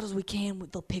as loud as we can,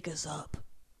 they'll pick us up.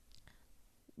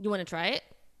 You want to try it?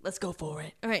 Let's go for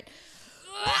it. All right.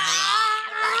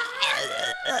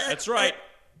 That's right.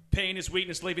 Pain is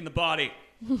weakness leaving the body.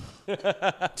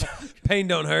 Pain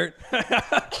don't hurt.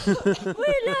 So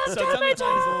tummy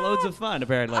time is loads of fun,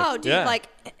 apparently. Oh, dude, Yeah. like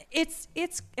it's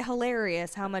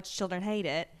hilarious how much children hate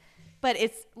it, but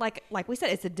it's like we said,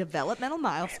 it's a developmental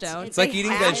milestone. It's like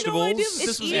eating vegetables.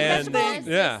 It's eating and, vegetables.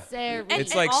 Yeah. Necessary.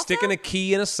 It's and like also- sticking a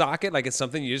key in a socket. Like it's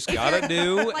something you just gotta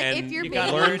do, Like, and if your you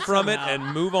baby- learn from it and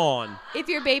move on. If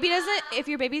your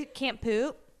baby can't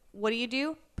poop, what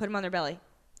do? Put them on their belly.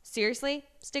 Seriously,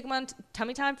 stick them on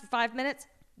tummy time for 5 minutes.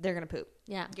 They're gonna poop.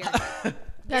 Yeah.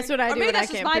 That's what I Or do maybe when I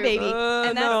that's just can't my poop. baby.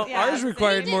 And that's, No, yeah. ours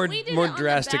required more We did more it on the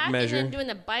drastic back measure. And then doing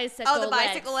the bicycle. Oh, the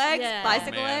bicycle legs? Yeah.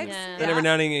 Bicycle man. legs? Yeah. Then every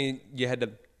now and then you had to,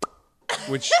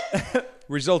 which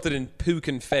resulted in poo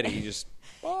confetti. You just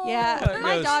Yeah, it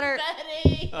my goes. daughter.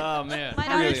 Oh, man. My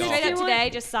daughter Really straight awful. up today.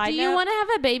 Just side Do note. you want to have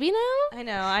a baby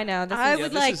now? I know. This I is,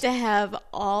 would this like is- to have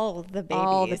all the babies.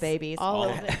 All the babies. All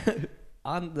of them.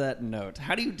 On that note,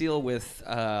 how do you deal with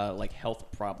like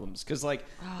health problems? Because like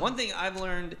one thing I've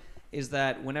learned is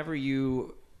that whenever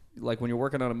you like when you're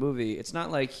working on a movie, it's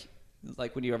not like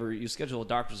when you schedule a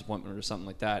doctor's appointment or something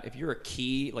like that. If you're a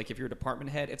key, like if you're a department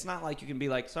head, it's not like you can be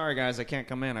like, sorry guys, I can't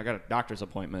come in. I got a doctor's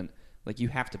appointment. Like you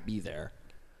have to be there.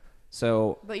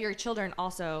 So But your children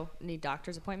also need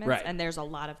doctor's appointments, Right. and there's a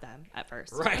lot of them at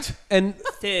first. right. and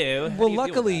So, well,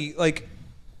 luckily, like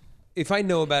if I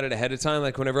know about it ahead of time,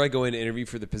 like whenever I go in to interview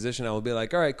for the position, I will be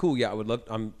like, all right, cool, yeah, I would love.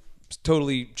 I'm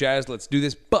totally jazzed. Let's do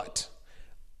this, but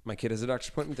my kid has a doctor's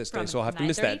appointment this day, From so I'll have to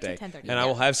miss 9:30 that to day, 10:30. and I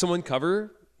will have someone cover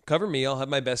me. I'll have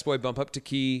my best boy bump up to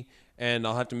key, and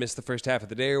I'll have to miss the first half of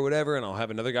the day or whatever, and I'll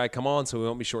have another guy come on so we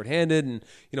won't be shorthanded, and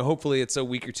hopefully it's a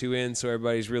week or two in, so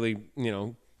everybody's really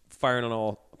firing on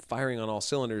all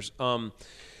cylinders.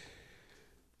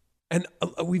 And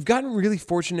we've gotten really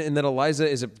fortunate in that Eliza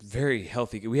is a very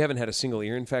healthy. We haven't had a single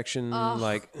ear infection.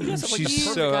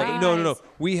 She's so no.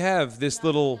 We have this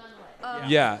little,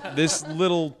 this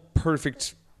little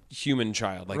perfect human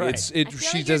child. Like Right. I feel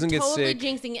she like doesn't you're get totally sick.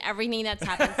 jinxing everything that's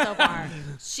happened so far.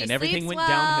 She And everything sleeps went well.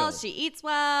 downhill. She eats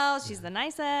well. She's the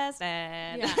nicest.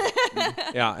 And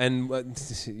Yeah. Yeah, and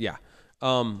yeah.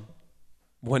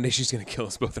 One day she's gonna kill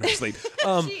us both in our sleep. she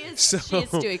is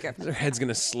Stewie Griffin. Her head's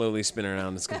gonna slowly spin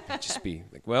around. It's gonna just be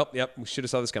like, well, yep, we should have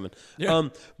saw this coming.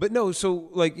 But no, so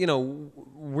like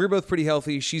we're both pretty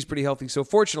healthy. She's pretty healthy. So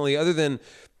fortunately, other than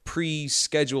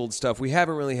pre-scheduled stuff, we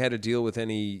haven't really had to deal with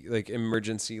any like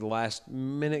emergency last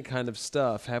minute kind of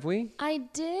stuff, have we? I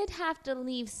did have to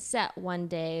leave set one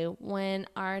day when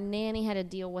our nanny had to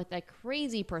deal with a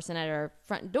crazy person at our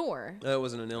front door. That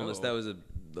wasn't an illness. That was a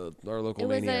our local It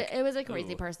was maniac. a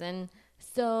crazy person.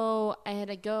 So I had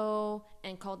to go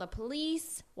and call the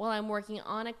police while I'm working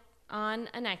on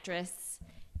an actress.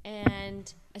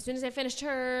 And as soon as I finished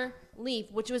her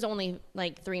leave, which was only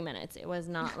like 3 minutes, it was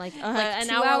not like, an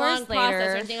 2 hour hours long process or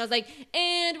later. anything. I was like,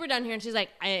 and we're done here. And she's like,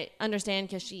 I understand,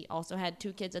 because she also had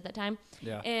 2 kids at that time.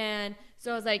 Yeah. And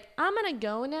so I was like, I'm gonna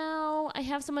go now. I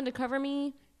have someone to cover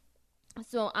me,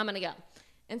 so I'm gonna go.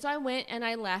 And so I went and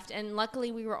I left. And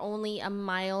luckily, we were only a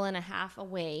mile and a half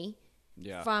away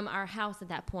from our house at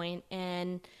that point,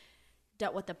 and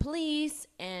dealt with the police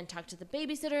and talked to the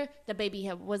babysitter. The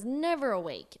baby was never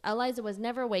awake. Eliza was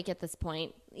never awake at this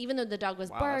point, even though the dog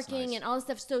was barking nice. and all this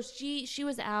stuff. So she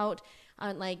was out,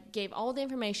 gave all the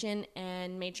information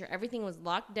and made sure everything was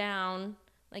locked down,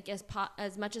 like as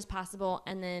much as possible.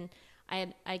 And then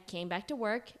I came back to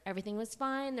work. Everything was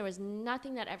fine. There was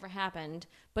nothing that ever happened,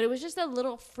 but it was just a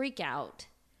little freak out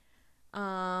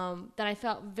that I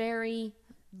felt very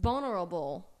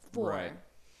vulnerable for. Right.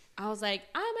 I was like,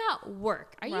 I'm at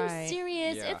work. Are Right. you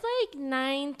serious? Yeah. It's like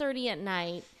 9:30 at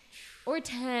night or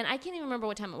 10. I can't even remember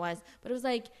what time it was, but it was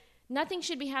like, nothing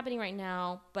should be happening right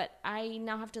now, but I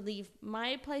now have to leave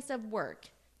my place of work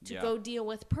to go deal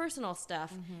with personal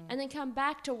stuff and then come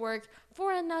back to work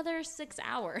for another 6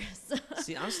 hours.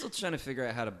 See, I'm still trying to figure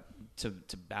out how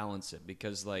to balance it,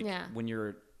 because like Yeah. when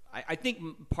you're, I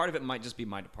think part of it might just be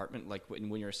my department. Like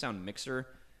when you're a sound mixer,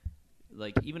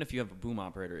 like even if you have a boom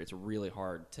operator, it's really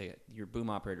hard your boom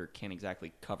operator can't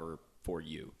exactly cover for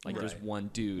you. Like there's one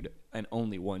dude and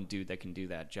only one dude that can do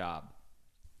that job,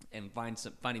 and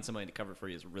finding somebody to cover for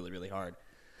you is really, really hard.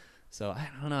 So I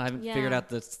don't know. I haven't figured out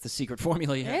the secret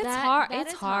formula yet. It's That- hard. that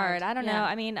It's is hard. hard. I don't know. Yeah.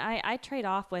 I mean, I trade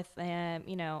off with,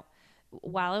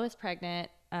 while I was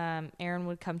pregnant, Aaron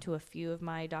would come to a few of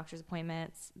my doctor's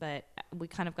appointments, but we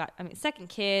kind of second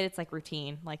kid, it's like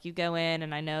routine. Like you go in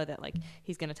and I know that like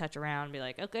he's going to touch around and be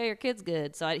like, okay, your kid's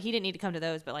good. So he didn't need to come to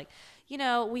those, but like,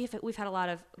 we've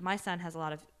had my son has a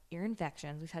lot of ear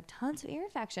infections. We've had tons of ear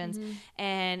infections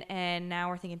and now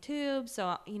we're thinking tubes.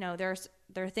 So,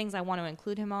 there are things I want to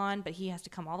include him on, but he has to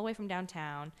come all the way from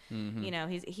downtown.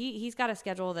 He's got a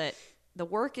schedule that the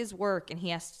work is work and he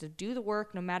has to do the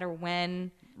work no matter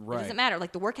when. It doesn't matter.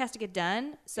 Like the work has to get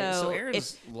done. So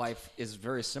Aaron's life is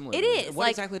very similar. It to is. What Like,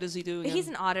 exactly does he do again? He's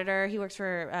an auditor. He works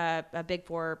for a Big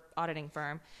Four auditing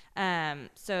firm.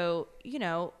 So,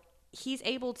 he's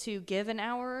able to give an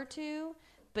hour or two,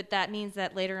 but that means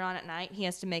that later on at night, he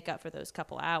has to make up for those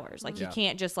couple hours. Like, he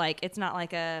can't just it's not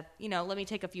like let me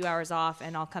take a few hours off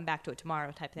and I'll come back to it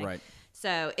tomorrow type thing. Right.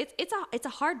 So it's a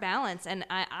hard balance. And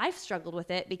I've struggled with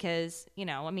it because, you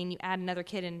add another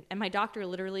kid in, and my doctor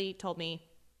literally told me,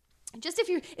 just if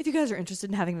you guys are interested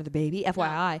in having another baby,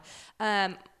 FYI,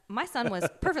 my son was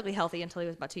perfectly healthy until he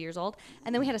was about 2 years old,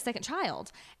 and then we had a second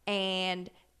child, and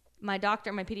my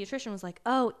pediatrician was like,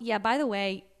 "Oh yeah, by the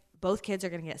way, both kids are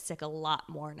going to get sick a lot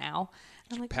more now."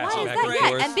 And I'm like, Pass "Why it is back that?" and Yeah,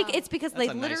 forth. and it's because That's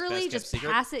they a nice literally best-kept just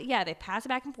secret. pass it. Yeah, they pass it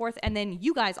back and forth, and then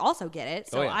you guys also get it.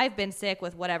 So I've been sick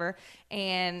with whatever,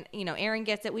 and Aaron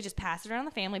gets it. We just pass it around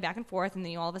the family back and forth, and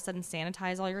then you all of a sudden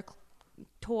sanitize all your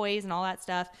toys and all that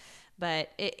stuff.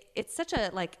 But it's such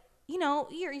a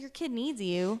your kid needs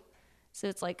you, so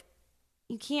it's like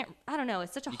you can't. I don't know.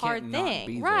 It's such a hard can't not thing,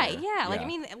 be right? there. Yeah. Like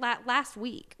Yeah. last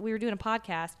week we were doing a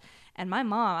podcast, and my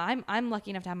mom. I'm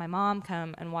lucky enough to have my mom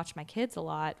come and watch my kids a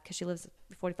lot because she lives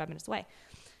 45 minutes away,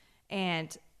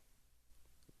 and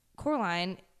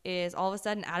Coraline is all of a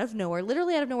sudden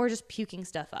literally out of nowhere, just puking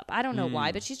stuff up. I don't know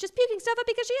why, but she's just puking stuff up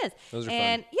because she is. Those are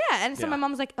and fun. yeah, and so my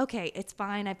mom was like, "Okay, it's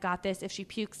fine. I've got this. If she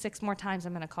pukes 6 more times,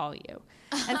 I'm going to call you."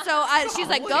 And so she's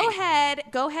like, "Go ahead,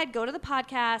 go to the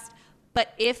podcast.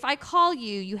 But if I call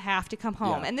you, you have to come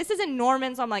home." Yeah. And this isn't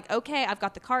Norman, so I'm like, "Okay, I've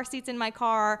got the car seats in my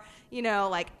car, and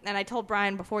I told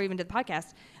Brian before we even did the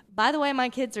podcast, by the way, my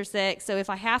kids are sick, so if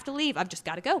I have to leave, I've just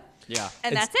got to go." Yeah.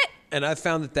 And that's it. And I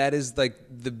found that is like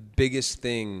the biggest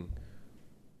thing,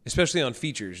 especially on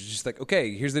features. It's just like,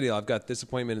 okay, here's the deal. I've got this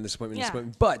appointment and this appointment and this Yeah.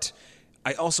 appointment, but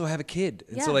I also have a kid.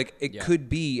 And so Yeah. it could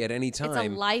be at any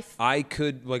time. life- I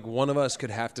could, one of us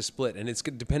could have to split. And it's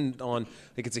dependent on,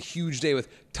 it's a huge day with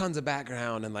tons of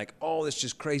background and all this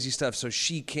just crazy stuff. So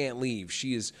she can't leave.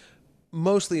 She is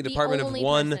mostly a department of only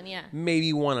one, person, yeah.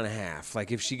 maybe 1.5.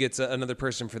 Like if she gets another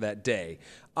person for that day.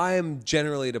 I am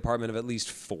generally a department of at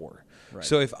least 4. Right.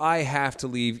 So if I have to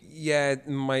leave, it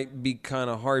might be kind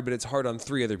of hard, but it's hard on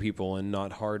 3 other people and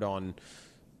not hard on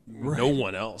no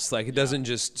one else. It doesn't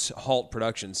just halt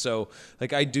production. So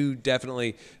I do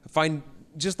definitely find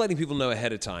just letting people know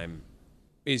ahead of time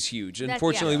is huge. That's-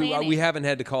 Unfortunately, yeah, planning. we haven't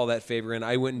had to call that favor in.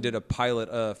 I went and did a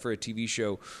pilot for a TV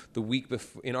show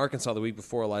in Arkansas the week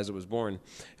before Eliza was born,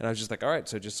 and I was just like, all right,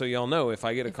 so just so y'all know, if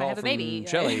I get a If I call have a from baby,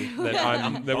 Shelly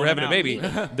that we're having a baby,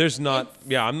 there's not.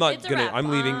 Yeah, I'm not It's a gonna. wrap. I'm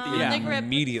leaving The grip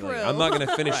immediately. crew. I'm not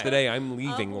gonna finish the day. I'm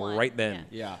leaving one. right then.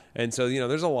 Yeah. And so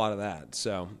there's a lot of that.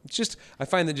 So it's just I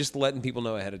find that just letting people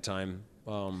know ahead of time.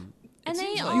 And they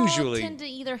seems all usually- tend to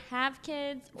either have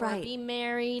kids or Right. be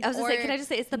married. I was gonna or say, can I just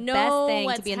say it's the know best thing to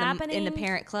what's be in the happening.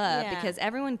 parent club Yeah. because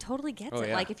everyone totally gets Oh, it.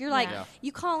 yeah. Like if you're like Yeah.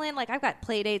 you call in, like I've got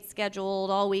play dates scheduled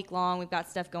all week long. We've got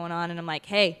stuff going on, and I'm like,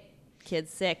 hey,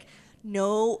 kid's sick.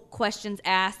 No questions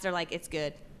asked. They're like, it's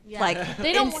good. Yeah. Like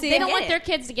They don't. see, They I don't get want it. their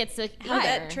kids to get sick How either.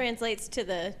 that translates to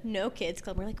the no kids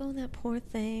club. We're like, oh, that poor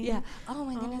thing. yeah. Oh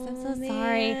my goodness, I'm so Oh,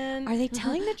 sorry. man. Are they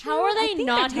telling the truth? How are I they think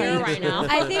not they're here telling right the now?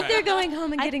 truth. I think they're going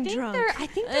home and I getting think drunk. I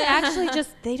think they're actually just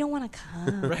they don't want to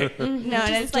come. Right. No,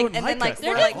 and it's like and then like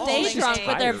They're we're, just like day vomiting, drunk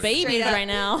with their tired. babies straight up right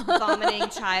now. vomiting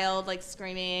child like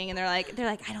screaming, and they're like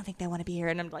I don't think they want to be here,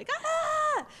 and I'm like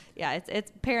yeah,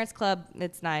 it's parents club.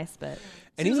 It's nice, but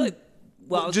And Seems even like,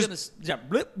 well, I was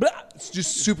just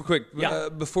just super quick Yeah.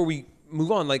 before we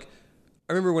move on. Like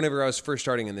I remember whenever I was first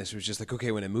starting in this, it was just like,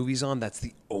 okay, when a movie's on, that's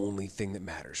the only thing that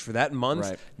matters for that month.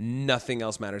 Right. Nothing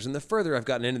else matters. And the further I've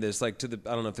gotten into this, like I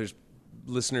don't know if there's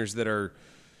listeners that are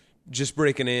just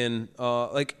breaking in,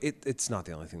 like it's not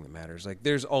the only thing that matters. Like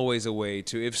there's always a way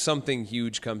to, if something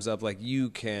huge comes up, like you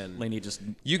can just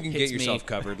get hits yourself me.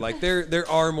 covered. Like there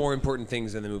are more important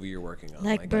things in the movie you're working on.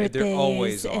 Like there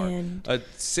always birthdays are. and A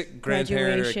sick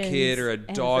grandparent or a kid or a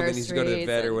dog that needs to go to the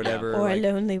vet or whatever. Or a like-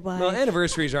 lonely wife. No,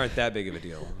 anniversaries aren't that big of a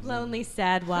deal. lonely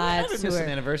sad I wives haven't who missed an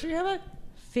are anniversary, have I?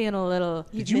 feeling a little.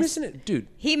 Did you miss it, dude?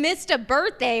 He missed a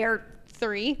birthday or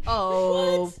 3.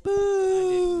 Oh,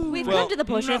 Boo! We've Well, come to the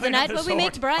portion of the nothing night of where the we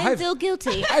make sort. Brian I've- feel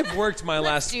guilty. I've worked my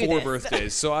last do 4 this.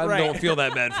 birthdays, so I Right. don't feel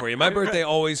that bad for you. My birthday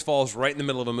always falls right in the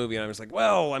middle of a movie, and I was like,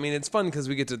 well, I mean, it's fun because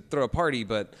we get to throw a party,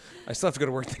 but I still have to go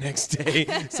to work the next day.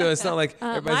 So it's not like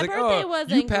everybody's my like, birthday oh,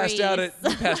 was you in passed out at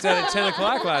 10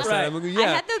 o'clock last Right. night. I'm like, yeah,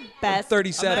 I had the best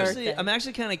 37. I'm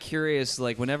actually kind of curious.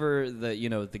 Like whenever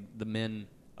the men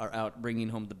are out bringing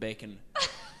home the bacon,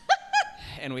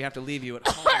 and we have to leave you at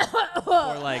home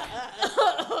for like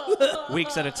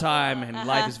weeks at a time, and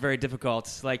life is very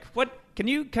difficult. Like, what can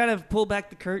you kind of pull back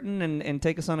the curtain and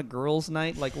take us on a girls'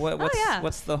 night? Like,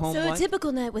 what's the home So like? a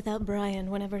typical night without Brian,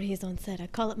 whenever he's on set, I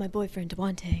call up my boyfriend,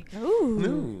 Devontae.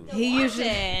 Ooh. He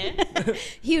usually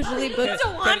books...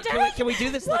 Can we do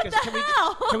this?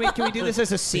 Can we do this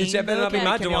as a scene? Bitch, that better though? not be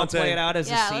my Can we all Devontae. play it out as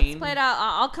Yeah, a let's scene? play it out.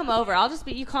 I'll come over. I'll just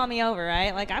be. You call me over,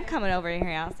 right? Like I'm coming over here.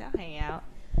 I'll hang out.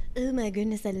 Oh my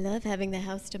goodness, I love having the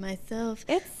house to myself.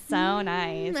 It's so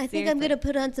nice. I think I'm going to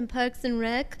put on some Parks and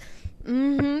Rec.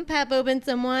 Pop open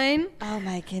some wine. Oh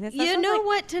my goodness. You know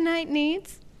what tonight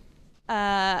needs?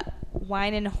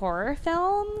 Wine and horror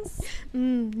films.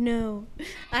 No.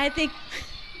 I think...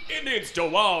 It needs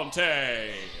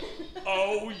Devontae.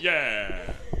 Oh,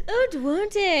 yeah. Oh,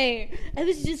 Devontae, I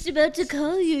was just about to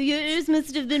call you. Your ears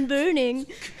must have been burning.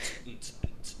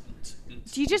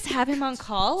 Do you just have him on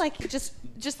call, like just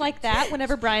like that?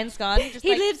 Whenever Brian's gone, you just He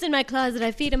like, lives in my closet.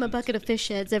 I feed him a bucket of fish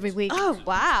heads every week. Oh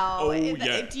wow! Oh,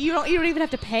 yeah. You don't even have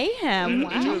to pay him.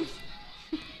 Wow.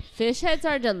 Fish heads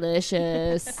are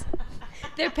delicious.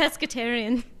 They're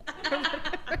pescatarian.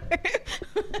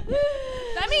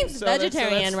 That means So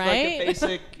vegetarian, that's right? Like a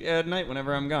basic night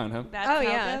whenever I'm gone, huh? That's Oh, how it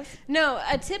yeah. goes? No,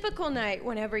 a typical night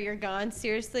whenever you're gone,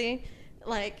 seriously,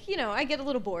 like, I get a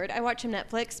little bored. I watch some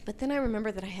Netflix, but then I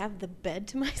remember that I have the bed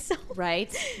to myself.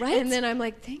 Right. And then I'm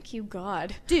like, thank you,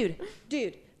 God. dude.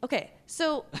 Okay,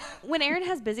 so when Aaron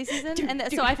has busy season,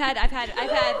 so I've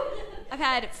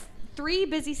had 3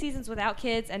 busy seasons without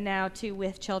kids, and now 2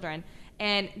 with children.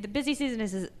 And the busy season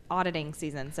is his auditing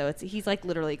season, so he's like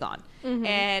literally gone.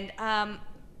 And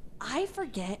I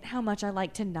forget how much I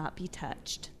like to not be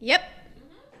touched. Yep.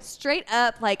 Straight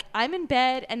up, like I'm in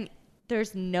bed and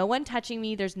there's no one touching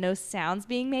me. There's no sounds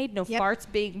being made, no Yep.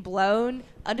 farts being blown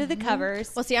under the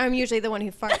covers. Well, see, I'm usually the one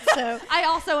who farts, so I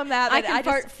also am that. I but can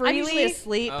fart I'm usually freely.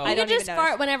 asleep. Oh. I You don't can just even fart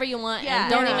notice. whenever you want Yeah.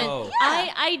 and don't Yeah. even. Oh.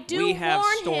 I do We have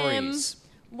warn stories. him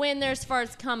when there's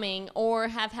farts coming or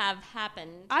have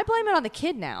happened. I blame it on the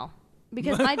kid now.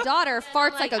 Because my daughter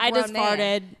farts like a grown I just man.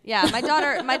 farted. Yeah, my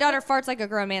daughter farts like a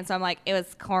grown man, so I'm like, it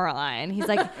was Coraline. He's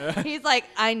like,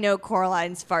 I know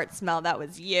Coraline's fart smell. That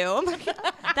was you. I'm like,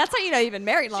 that's how you know you've been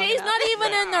married long She's enough. not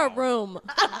even in the room.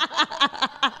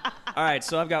 All right,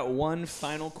 so I've got one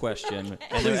final question.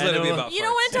 And Please let it be about You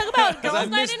don't farts. want to talk about girls' I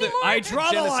night missed the- anymore? I draw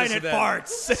the Genesis line of at that.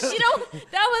 farts.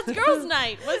 That was girls'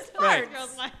 night. Was farts. Right.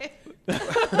 Girls' night.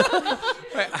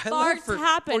 left for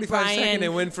happen, 45 Brian. seconds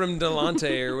and went from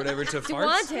Delonte or whatever to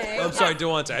farts. Delonte. Oh, I'm sorry,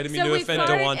 Delonte. I didn't mean So to we offend fart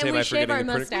Delonte and by we shave forgetting our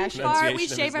the mustaches. pronunciation We of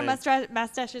shave our his name.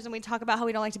 mustaches and we talk about how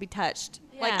we don't like to be touched.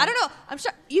 Like, Yeah. I don't know. I'm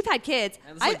sure you've had kids.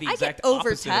 And it's like the I exact get over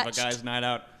opposite of a touched guy's night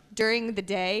out. during the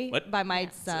day What? by my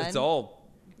son. It's all.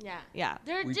 Yeah. Yeah.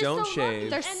 They're We just don't so shave. Lovely.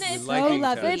 They're And so it's like being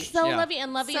lovely. touched. It's so Yeah. lovely,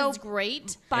 and Lovey So- is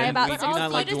great. By And about we do six-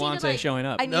 not like you just need to, Duante like- showing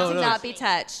up. I need No, to no. not be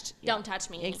touched. Don't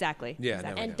touch me. Exactly. Yeah,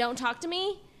 Exactly. no, And don't talk to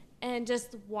me. And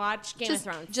just watch Game of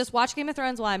Thrones. Just watch Game of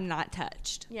Thrones while I'm not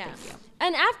touched. yeah. Thank you.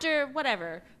 And after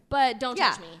whatever, but don't Yeah,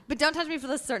 touch me. but don't touch me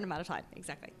for a certain amount of time.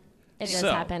 Exactly. It does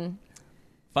So- happen.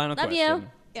 Final Love question.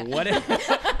 you. What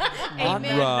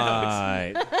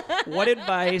Right. what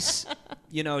advice,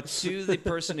 to the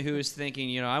person who is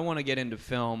thinking, I want to get into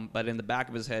film, but in the back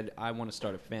of his head, I want to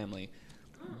start a family.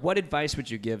 What advice would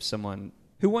you give someone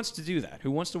who wants to do that, who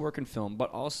wants to work in film,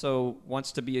 but also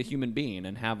wants to be a human being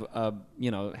and have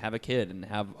a kid and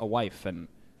have a wife and,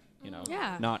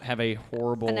 Yeah. not have a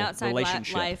horrible An outside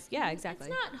relationship? life. Yeah, exactly.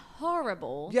 It's not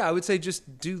horrible. Yeah, I would say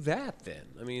just do that then.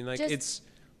 I mean, like Just-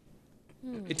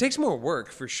 it takes more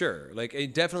work for sure. Like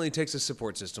it definitely takes a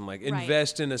support system. Like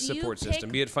invest in a Do you support pick-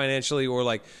 system, be it financially or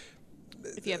like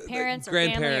If you have parents or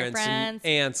family or grandparents friends.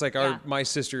 and aunts. Like Yeah. my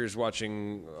sister is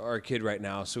watching our kid right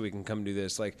now, so we can come do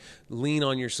this. Like lean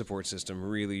on your support system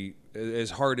really as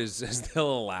hard as they'll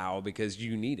allow because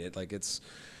you need it. Like it's.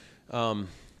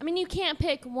 I mean, you can't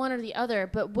pick one or the other,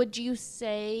 but would you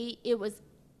say it was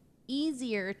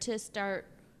easier to start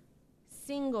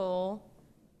single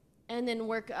and then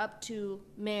work up to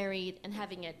married and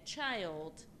having a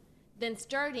child than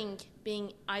starting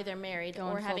being either married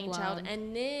Going or having a child full-blown.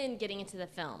 and then getting into the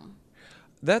film?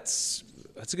 That's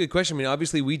a good question. I mean,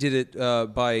 obviously, we did it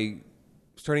by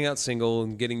starting out single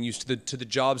and getting used to the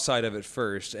job side of it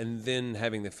first, and then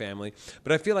having the family.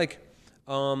 But I feel like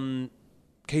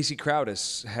Casey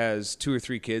Crowdis has 2 or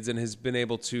 3 kids and has been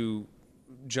able to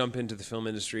jump into the film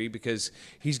industry because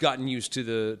he's gotten used to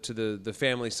the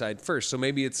family side first. So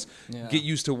maybe it's get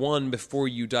used to one before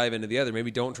you dive into the other.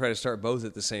 Maybe don't try to start both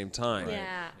at the same time.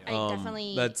 Yeah, I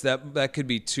definitely That could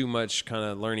be too much kind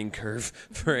of learning curve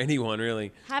for anyone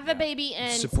really. have a baby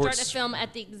and Supports- start a film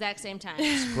at the exact same time.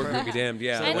 Support would be damned.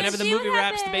 Yeah. So And whenever then the see movie what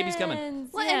wraps, the baby's coming. happens.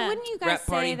 Well, Yeah. and wouldn't you guys Wrap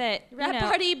party. say that Wrap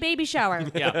party, baby shower.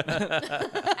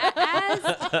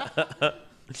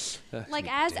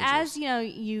 as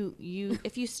you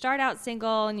if you start out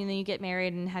single and you get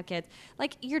married and have kids,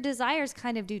 like your desires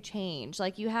kind of do change.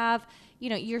 Like you have,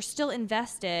 you're still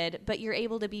invested, but you're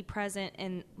able to be present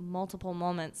in multiple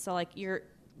moments. So like you're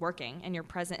working and you're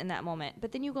present in that moment,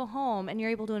 but then you go home and you're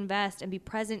able to invest and be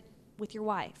present with your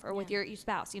wife or with your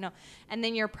spouse, and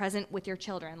then you're present with your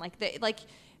children.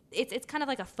 It's kind of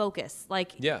like a focus.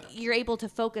 Like you're able to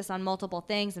focus on multiple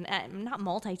things and not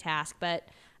multitask, but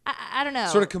I don't know.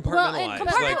 Sort of compartmentalize.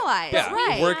 compartmentalize, Yeah,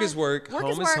 right. work is work, Work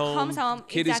home is is work, home, home's home,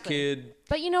 kid exactly. is kid.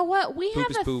 But you know what?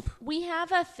 Poop. We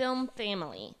have a film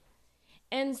family.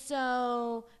 And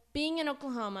so being in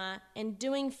Oklahoma and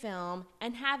doing film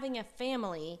and having a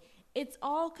family, it's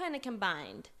all kind of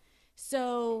combined.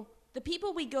 So the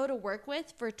people we go to work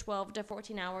with for 12 to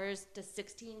 14 hours to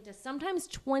 16 to sometimes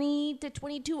 20 to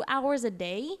 22 hours a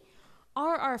day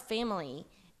are our family.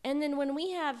 And then when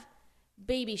we have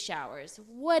baby showers,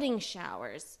 wedding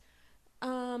showers,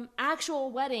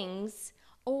 actual weddings,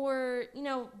 or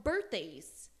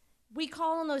birthdays, we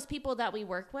call on those people that we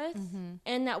work with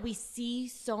and that we see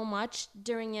so much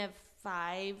during a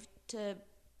 5 to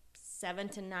 7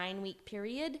 to 9 week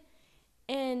period,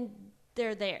 and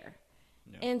they're there.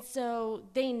 And so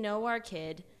they know our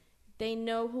kid, they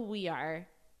know who we are,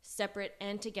 separate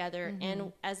and together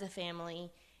and as a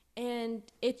family. And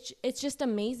it's just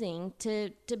amazing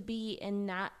to be in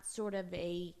that sort of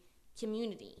a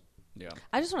community. Yeah.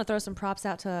 I just want to throw some props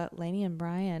out to Lainey and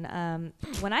Brian.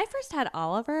 When I first had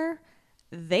Oliver,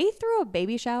 they threw a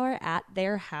baby shower at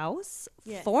their house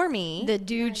for me. The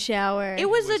dude shower. It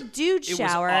was a dude was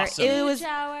shower. awesome. It was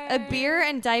shower. a beer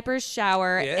and diapers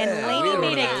shower, Yeah, and we Lainey had one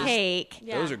made of a those. cake.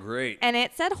 Yeah. Those are great. And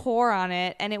it said whore on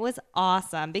it, and it was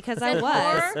awesome because I was.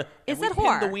 whore? It We said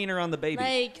pinned the whore. wiener on the baby.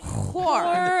 Like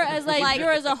whore as like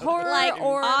you're as a horror Like,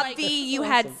 or Obvi, like you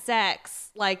had sex.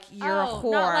 Like, you're a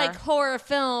whore. Not like horror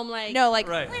film. Like No, like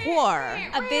Right. whore.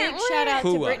 a big shout out to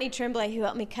Hooah. Brittany Tremblay who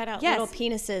helped me cut out Yes. little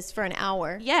penises for an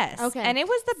hour. Yes. Okay. And it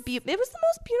was it was the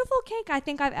most beautiful cake I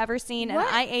think I've ever seen, and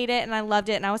What? I ate it and I loved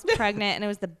it, and I was pregnant, and it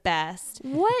was the best.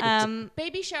 what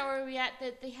baby shower were we at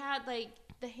that they had like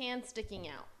the hand sticking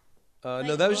out?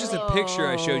 No, that was just a picture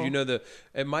I showed you.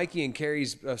 At Mikey and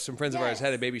Carrie's, some friends of ours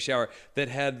had a baby shower that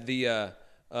had the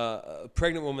a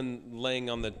pregnant woman laying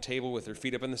on the table with her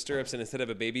feet up in the stirrups, and instead of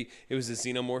a baby, it was a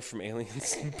xenomorph from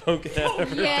Aliens poking out of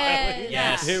her belly.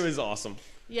 Yes. It was awesome.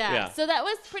 Yeah. So that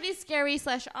was pretty scary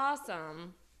 /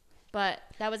 awesome. But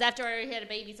that was after I already had a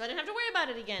baby, so I didn't have to worry about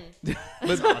it again.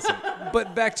 That's awesome.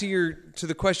 But back to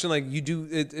the question, like you do,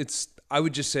 it's. I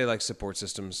would just say like support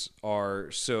systems are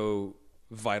so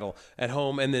vital at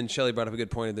home, and then Shelley brought up a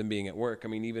good point of them being at work. I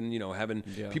mean, even having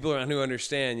people around who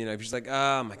understand. If you're just like,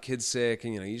 my kid's sick,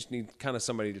 and you just need kind of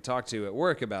somebody to talk to at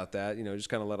work about that. Just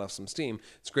kind of let off some steam.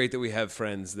 It's great that we have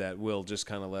friends that will just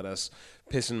kind of let us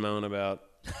piss and moan about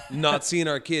not seeing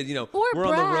our kid. Or we're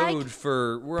brag. on the road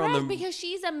for Because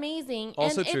she's amazing.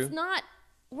 Also and true.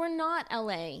 We're not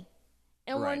LA.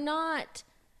 And Right. we're not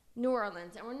New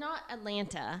Orleans. And we're not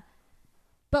Atlanta.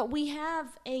 But we have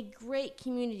a great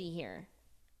community here.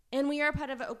 And we are part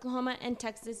of Oklahoma and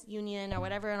Texas Union or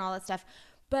whatever and all that stuff.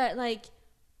 But like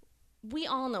we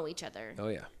all know each other. Oh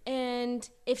yeah. And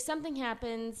if something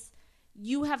happens,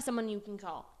 you have someone you can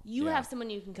call. You have someone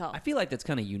you can call. I feel like that's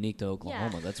kind of unique to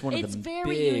Oklahoma. That's one of it's the very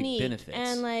big unique. benefits.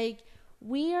 And like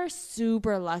we are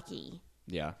super lucky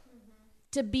yeah.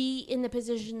 to be in the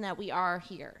position that we are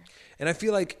here. And I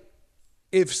feel like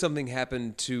if something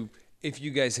happened if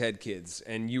you guys had kids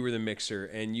and you were the mixer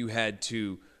and you had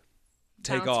to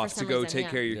take Bounce for off to some go reason, take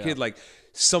care of your kid, like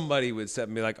somebody would step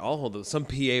and be like, some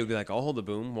PA would be like, I'll hold the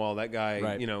boom while that guy,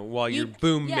 Right. while your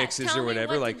boom yeah, mixes tell or me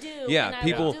whatever. what Like, to do, yeah, and I will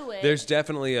people, do it. there's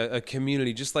definitely a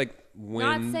community, just like when.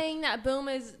 Not saying that boom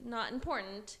is not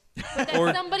important, but that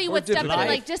Or- somebody or would step in different. and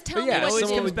like, just tell But me yeah, what to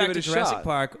someone do. would Back give to it a Jurassic shot.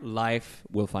 Park, life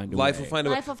will find a way. Life will find a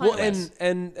way. Life will find a way.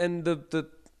 And the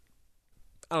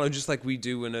I don't know, just like we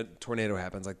do when a tornado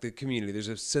happens, like the community, there's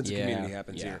a sense of community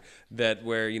happens here that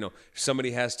where, if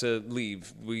somebody has to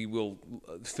leave, we will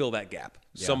fill that gap.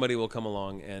 Yeah. Somebody will come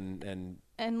along and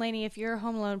And Lainey, if you're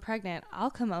home alone pregnant, I'll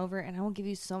come over and I will give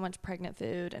you so much pregnant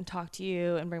food and talk to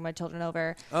you and bring my children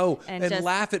over. and just,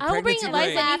 laugh at I will bring pregnancy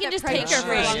Eliza. brain. You can just take her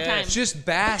for a long time. Just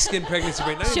bask in pregnancy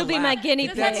brain. Not She'll even be my laugh. guinea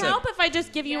Does pig. that help if I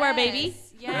just give you our baby?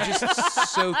 Yes.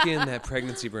 Just soak in that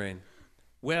pregnancy brain.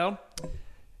 Well,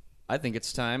 I think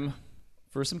it's time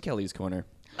for some Kelly's Corner.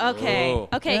 Okay. Oh.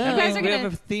 Okay. Have You guys are we gonna.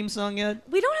 have a theme song yet?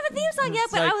 We don't have a theme song yet,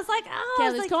 but like I was like,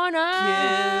 Kelly's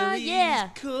Corner. Yeah.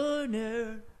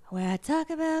 Corner. where I talk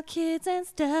about kids and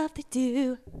stuff they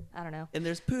do. I don't know. And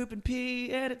there's poop and pee,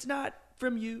 and it's not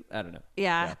from you. I don't know.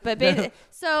 Yeah, but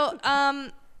so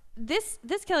this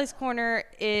Kelly's Corner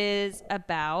is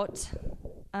about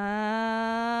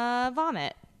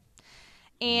vomit,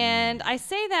 and I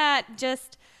say that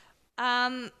just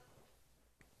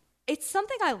it's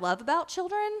something I love about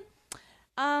children.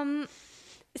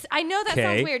 I know that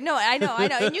sounds weird. No, I know,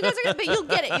 and you guys are gonna, but you'll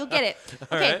get it.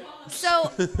 Okay, right.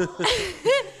 so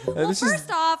well,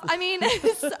 first off, I mean,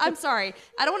 I'm sorry,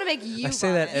 I don't want to make you. I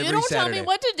say that vomit. every You don't Saturday. tell me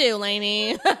what to do,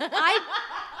 Lainey.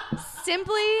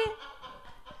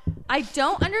 I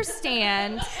don't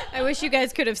understand. I wish you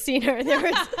guys could have seen her.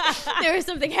 There was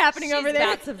something happening She's over there.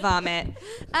 about to vomit.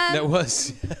 That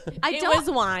was. I It don't. was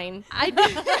wine.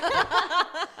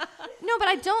 No, but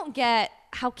I don't get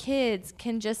how kids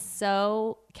can just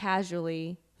so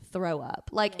casually throw up.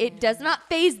 Like it does not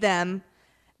faze them.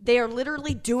 They are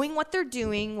literally doing what they're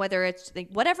doing, whether it's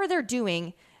whatever they're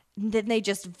doing, then they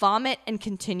just vomit and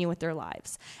continue with their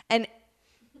lives. And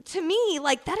to me,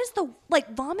 like that is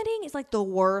vomiting is like the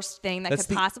worst thing that That's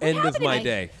could the possibly end happen of my in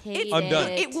day. Hate I'm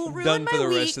done. It will I'm ruin done my for the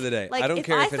week. rest of the day. Like, I don't if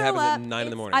care if it throw happens up, at 9 in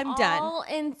the morning. I'm done. All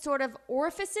in sort of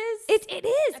orifices. It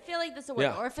is. I feel like that's the word.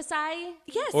 Yeah. Orifici.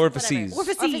 Yes. Orifices.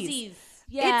 Orifices.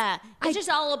 Yeah. I- It's just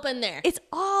all up in there. It's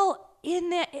all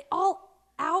in there, all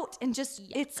out, and just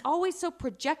it's always so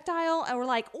projectile.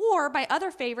 Or my other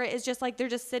favorite is just like they're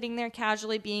just sitting there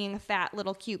casually being a fat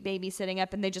little cute baby sitting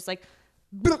up, and they just like,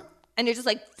 and it just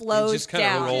like flows It just kind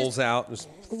down. of rolls out. Just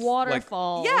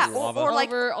Waterfall. Yeah, lava. or like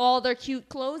over all their cute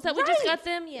clothes that we just got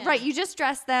them. Yeah. right. You just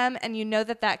dress them, and you know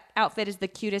that outfit is the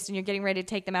cutest, and you're getting ready to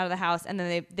take them out of the house, and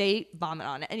then they vomit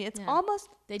on it, and it's almost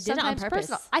They did it on sometimes purpose.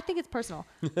 personal. I think it's personal.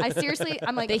 I seriously,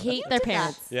 I'm like They hate you their did that.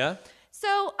 parents. Yeah.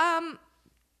 So,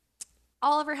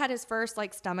 Oliver had his first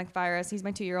like stomach virus. He's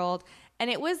my 2-year-old, and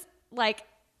it was like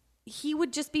he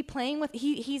would just be playing with.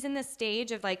 He's in this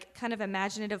stage of like kind of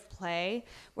imaginative play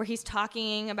where he's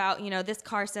talking about this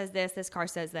car says this car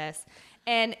says this,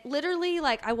 and literally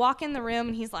like I walk in the room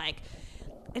and he's like,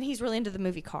 and he's really into the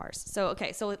movie Cars. So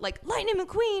like Lightning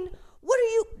McQueen. What are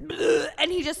you?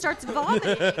 And he just starts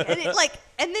vomiting,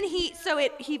 and then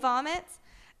he vomits,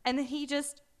 and then he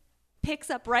just picks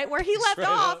up right where he left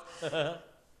off.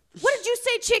 What did you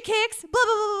say, Chick Hicks? Blah, blah,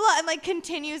 blah, blah, and like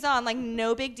continues on like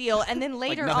no big deal. And then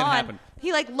later nothing on, happened.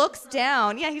 he like looks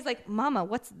down. Yeah, he's like, Mama,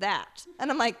 what's that?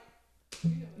 And I'm like,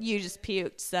 you just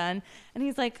puked, son. And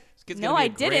he's like, kid's no, gonna be I a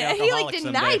great didn't. And he like alcoholic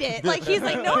denied someday. it. Like he's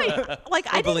like, no,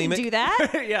 I didn't bulimic. do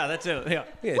that. Yeah, that's it. Yeah.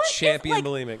 Yeah, What if, champion like,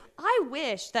 bulimic. I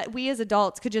wish that we as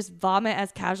adults could just vomit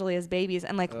as casually as babies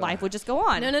and like life would just go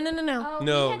on. No.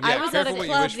 No, I yeah, was at careful a what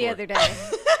you club wish the for. other day.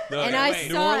 No, and yeah, I wait.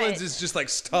 New saw Orleans it. is just like,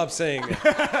 stop saying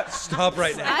it. Stop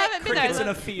right now. I haven't been Crickets there.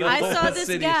 in a field. I saw this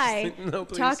Cities. guy No,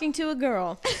 please. talking to a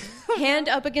girl, hand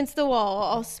up against the wall,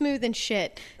 all smooth and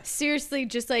shit. Seriously,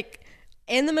 just like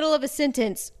in the middle of a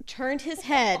sentence, turned his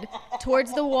head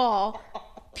towards the wall,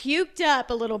 puked up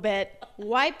a little bit,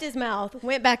 wiped his mouth,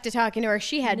 went back to talking to her.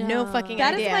 She had no fucking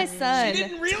That is idea. my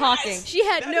son talking. She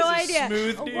had no idea.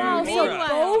 Smooth dude. Wow, so Laura.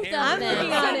 both of I'm them.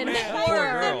 looking on in Poor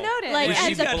horror. girl. Notice. Like Was as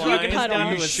she a blind? puke Down puddle.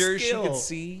 Are you to a sure she skill. could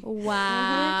see?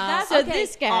 Wow. So Okay.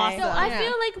 this guy. So I Yeah.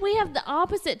 feel like we have the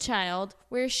opposite child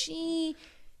where she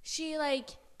like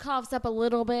coughs up a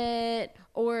little bit,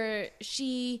 or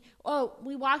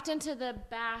we walked into the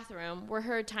bathroom where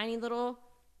her tiny little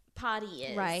potty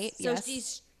is. Right, So yes.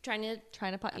 she's trying to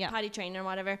yeah. potty train or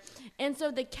whatever. And so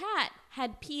the cat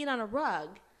had peed on a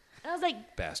rug. And I was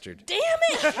like, Bastard. damn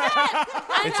it, cat!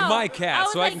 I It's know. my cat,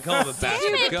 was so I can call him a bastard.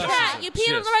 Damn it, Gus cat! is a You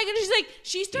peed on the shit. rug, and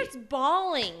she starts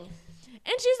bawling,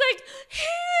 and she's like,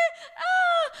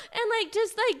 and like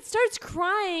just like starts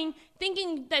crying,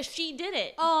 thinking that she did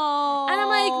it. Oh. And I'm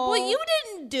like, well, you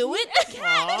didn't do it. The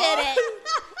cat did it.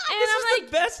 And I'm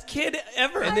like, Best kid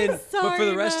ever. And then, but for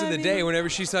the sorry, rest of the day, whenever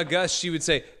she saw Gus, she would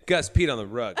say, Gus peed on the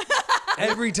rug.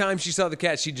 Every time she saw the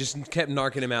cat, she just kept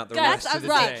narking him out the That's rest of the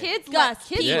right. day. Kids, Gus,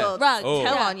 kids Yeah. will rug, Oh.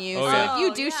 tell Yeah. on you. Oh, so yeah. if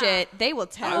you do shit, they will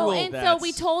tell. oh, will. and so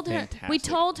we That's told her,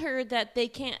 fantastic. that they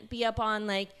can't be up on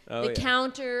like Oh, the yeah.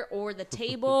 counter or the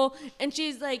table, and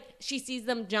she's like, she sees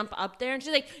them jump up there, and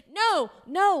she's like, no,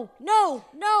 no, no,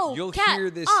 no, You'll cat hear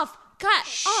this off, cat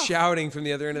off. shouting from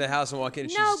the other end of the house and walk in.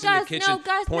 And she's No, just in the Gus, kitchen no,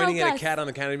 Gus, pointing no, at a Gus. cat on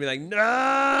the counter and be like,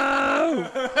 no!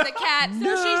 The cat.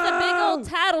 So she's a big old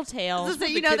tattletale. So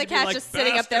you know the cat's just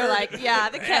sitting up there like, yeah,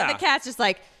 the cat. Yeah. The cat's just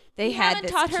like, they We had haven't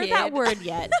this taught her kid. that word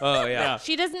yet. Oh, yeah.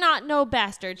 She does not know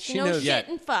bastard. She knows knows- shit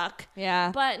Yeah. and fuck.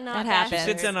 Yeah, But not that bastard.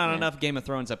 happens. Sits in on enough Game of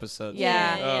Thrones episodes.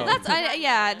 Yeah, Oh.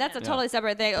 that's a totally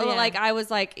separate thing. Yeah. Like I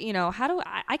was like, you know, how do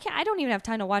I can't, I don't even have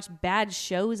time to watch bad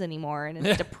shows anymore, and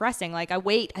it's depressing. Like I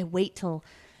wait till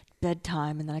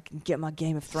bedtime, and then I can get my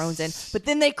Game of Thrones in. But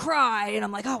then they cry, and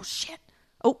I'm like, oh shit,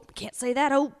 oh can't say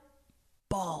that. Oh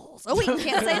balls. Oh wait,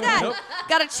 can't say that.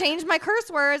 Got to change my curse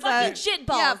words. Fucking shit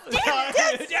balls. Yeah,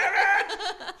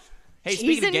 Hey, cheese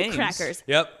speaking of and games, crackers.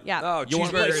 Yep. Yeah. Oh, You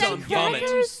wanna play cheeseburgers some and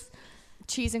vomit.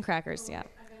 Cheese and crackers, yeah.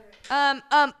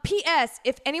 P.S.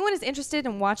 If anyone is interested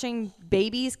in watching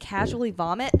babies casually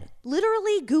vomit,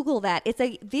 literally Google that. It's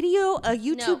a video, a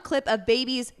YouTube No. clip of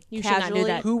babies You should not do casually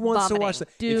that. Who wants vomiting. to watch that?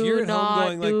 Do if you're at not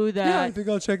home going do like, that. yeah, I think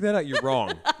I'll check that out. You're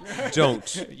wrong. Don't.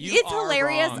 It's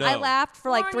hilarious. wrong. I No. laughed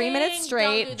for like 3 minutes Warning, straight.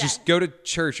 don't do that. Just go to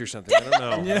church or something. I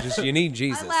don't know. Just you need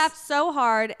Jesus. I laughed so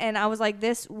hard, and I was like,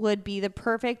 this would be the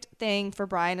perfect thing for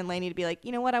Brian and Lainey to be like,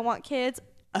 you know what? I want kids.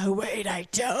 Oh, wait, I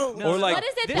don't. Or like What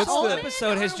is it? This The whole Omen?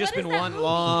 episode has Or just what been is that one movie?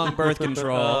 long birth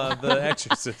control. The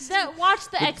Exorcist. Watch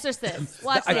The Exorcist.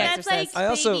 Watch The That's like Exorcist. I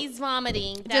also- babies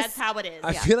vomiting. That's Just- how it is.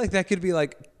 I feel like that could be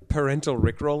like parental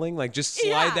rickrolling, like just slide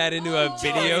Yeah. that into a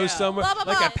video somewhere, Blah,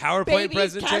 blah, like a blah. PowerPoint Babies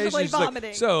presentation. casually Just like,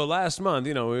 vomiting. so last month,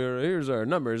 you know, here's our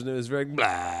numbers, and it was very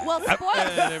blah. Well,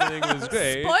 And everything was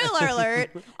great. spoiler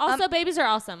alert. Also, babies are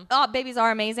awesome. Oh, babies are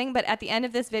amazing, but at the end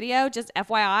of this video, just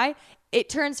FYI, it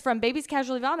turns from babies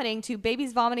casually vomiting to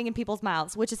babies vomiting in people's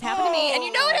mouths, which has happened to me, and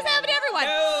you know it has happened to everyone.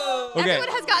 Okay.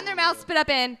 Everyone has gotten their mouth spit up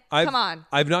in. Come on.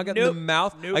 I've not gotten Nope. the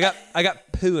mouth. Nope. I got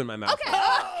poo in my mouth.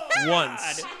 Okay.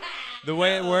 Once. The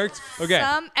way it worked. Okay.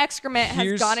 Some excrement has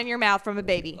Here's- gone in your mouth from a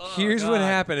baby. Here's what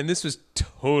happened, and this was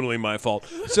totally my fault.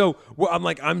 So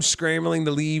I'm scrambling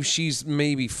to leave. She's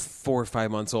maybe 4 or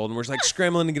 5 months old, and we're just like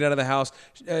scrambling to get out of the house.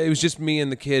 It was just me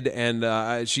and the kid,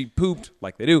 and she pooped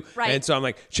like they do. Right. And so I'm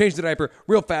like, change the diaper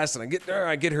real fast, and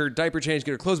I get her diaper changed,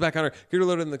 get her clothes back on her, get her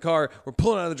loaded in the car. We're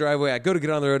pulling out of the driveway. I go to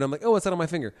get on the road, and I'm like, oh, what's that on my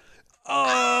finger? Oh,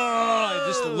 I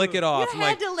just lick it off. You I'm had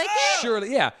like, to lick it?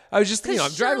 surely, yeah. I was just, I'm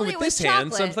driving surely with it this was hand, so I'm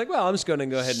chocolate. just like, well, I'm just going to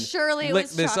go ahead and Surely it lick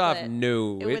was this chocolate. off.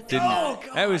 No, It was it didn't. not.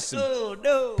 That was some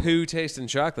no. poo tasting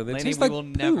chocolate. It Lainey, tastes we like will poo.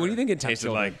 never What do you think it have tasted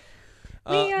children. like?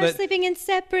 We are but sleeping in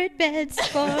separate beds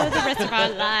for the rest of our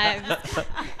lives.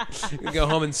 you go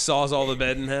home and saws all the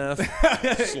bed in half,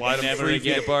 slide them Never 3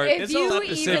 again. feet apart. If This you whole even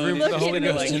episode room for look the at Holy me,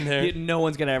 Ghost in there. No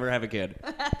one's gonna ever have a kid.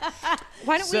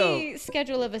 Why don't So- we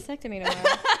schedule a vasectomy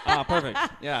tomorrow? Ah, perfect.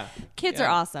 Yeah. Kids Yeah. are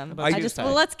awesome. About I you, just- Ty?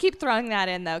 Well, let's keep throwing that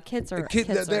in though. Kids are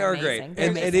They are great, amazing. They're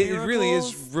and amazing. it really is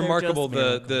Miracles, they're remarkable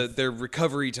just the their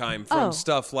recovery time from Oh.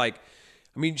 stuff like,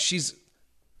 I mean, she's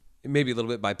maybe a little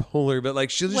bit bipolar, but like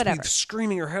she'll just Whatever. be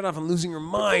screaming her head off and losing her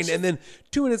mind, and then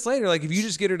 2 minutes later, like if you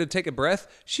just get her to take a breath,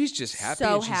 she's just happy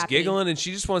So and she's happy. giggling and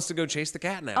she just wants to go chase the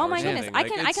cat now. Oh or my goodness! something. I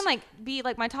Like, can it's- like be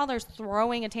like my toddler's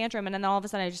throwing a tantrum, and then all of a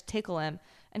sudden I just tickle him,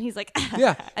 and he's like,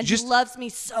 Yeah, and just- he loves me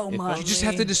so much. You just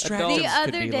have to distract Adults him. The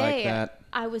could other be like day, that.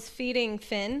 I was feeding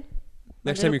Finn.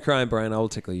 Next time you're crying, Brian, I will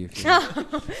tickle you.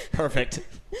 Perfect.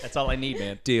 That's all I need,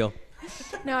 man. Deal.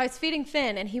 No, I was feeding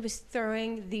Finn, and he was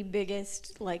throwing the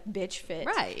biggest like bitch fit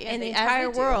Right, yeah, in the as they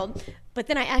entire do. world. But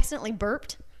then I accidentally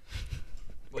burped.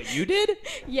 What you did?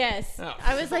 Yes, Oh.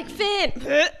 I was like, Finn.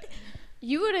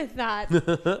 You would have thought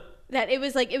that it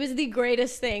was the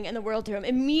greatest thing in the world to him.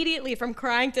 Immediately from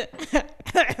crying to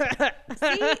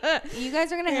You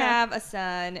guys are gonna have a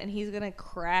son, and he's gonna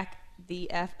crack the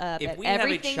f up If at we have a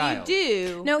everything you child-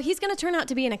 do. No, he's going to turn out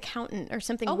to be an accountant or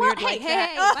something Oh, well, weird hey, like hey, that.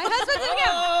 hey, my husband's an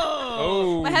accountant.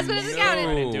 Oh, My husband is an accountant.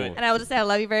 I didn't do it. And I will just say I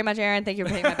love you very much, Aaron. Thank you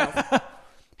for paying my bills.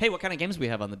 Hey, what kind of games do we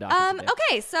have on the docket today?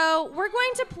 Okay, so we're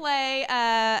going to play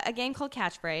a game called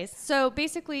Catchphrase. So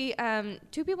basically,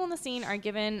 two people in the scene are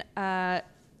given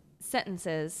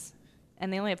sentences,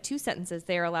 and they only have 2 sentences.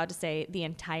 They are allowed to say the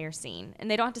entire scene, and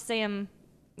they don't have to say them,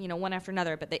 one after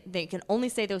another. But they can only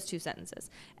say those 2 sentences,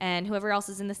 and whoever else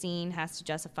is in the scene has to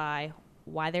justify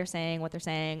why they're saying what they're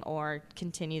saying or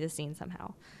continue the scene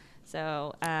somehow.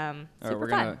 So All right, super we're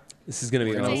fun. gonna This is going to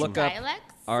be We're gonna awesome. look up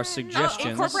Dialects? our No, suggestions.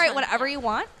 Incorporate whatever you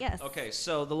want. Yes. Okay,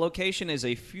 so the location is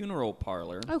a funeral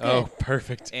parlor, Okay. Oh,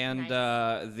 perfect. and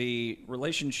the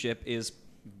relationship is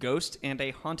ghost and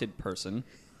a haunted person.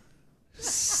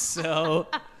 So,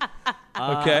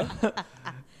 Okay.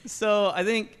 so I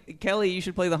think Kelly, you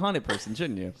should play the haunted person,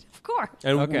 shouldn't you? Of course.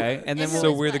 And Okay, and then so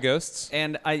we'll- we're the ghosts?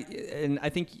 And I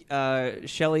think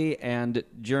Shelly and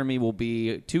Jeremy will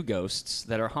be 2 ghosts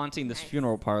that are haunting this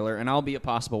funeral parlor, and I'll be a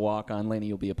possible walk-on. Lainey,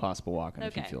 you'll be a possible walk-on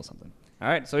if you Okay. feel something. All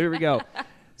right, so here we go.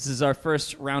 This is our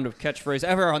first round of catchphrase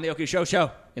ever on the OK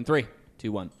Show. In 3,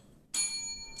 2, 1.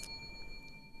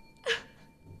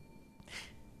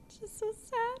 Just so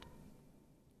sad.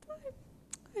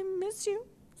 I miss you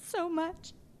so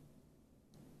much.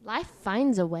 Life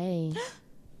finds a way.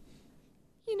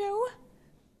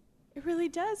 It really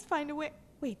does find a way.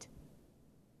 Wait,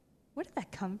 where did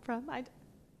that come from?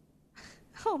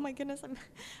 Oh my goodness,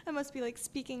 I must be like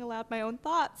speaking aloud my own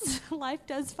thoughts. Life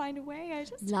does find a way. I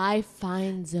just Life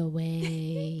finds a way.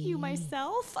 thank you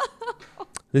myself.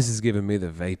 This is giving me the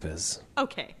vapors.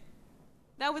 Okay,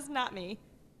 that was not me.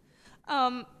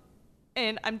 And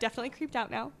I'm definitely creeped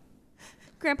out now.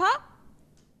 Grandpa,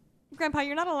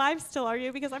 you're not alive still, are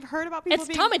you? Because I've heard about people It's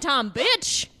being. Tommy Tom,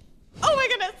 bitch. Oh my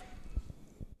goodness!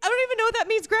 I don't even know what that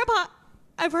means, Grandpa.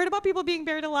 I've heard about people being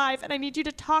buried alive, and I need you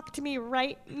to talk to me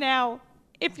right now.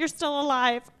 If you're still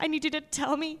alive, I need you to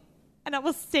tell me, and I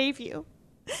will save you.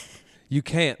 You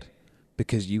can't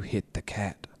because you hit the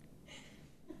cat.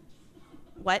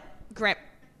 What?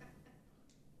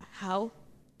 How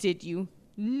did you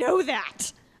know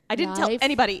that? I didn't tell Life.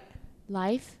 anybody.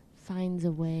 Life finds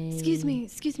a way. Excuse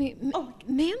me.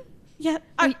 Ma'am? Yeah,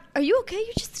 Are you okay?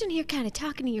 You're just in here kind of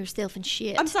talking to yourself and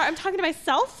shit. I'm sorry, I'm talking to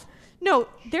myself? No,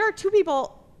 there are 2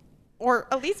 people, or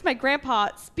at least my grandpa,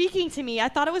 speaking to me. I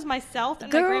thought it was myself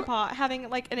and my Girl. grandpa having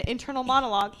like an internal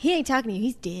monologue. He ain't talking to you.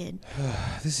 He's dead.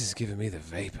 This is giving me the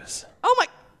vapors. Oh my,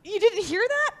 you didn't hear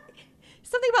that?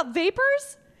 Something about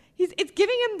vapors? It's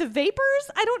giving him the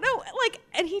vapors? I don't know. Like,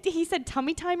 and he said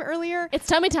tummy time earlier. It's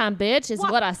tummy time, bitch, is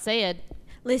What? what I said.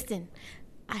 Listen,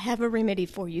 I have a remedy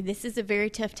for you. This is a very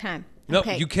tough time. No,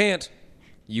 okay. you can't.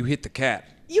 You hit the cat.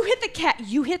 You hit the cat.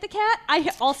 You hit the cat?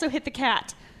 Also hit the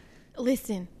cat.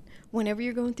 Listen, whenever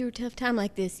you're going through a tough time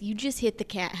like this, you just hit the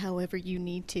cat however you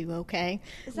need to, okay?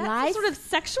 Is that Life- some sort of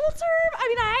sexual term? I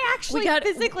mean, I actually got-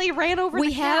 physically ran over We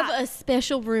the have cat. a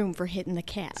special room for hitting the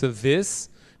cat. So this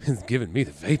is giving me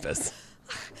the vapors.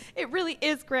 It really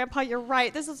is, Grandpa. You're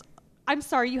right. I'm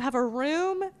sorry, you have a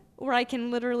room where I can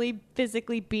literally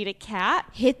physically beat a cat?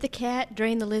 Hit the cat,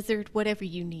 drain the lizard, whatever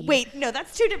you need. Wait, no,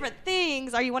 that's 2 different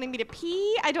things. Are you wanting me to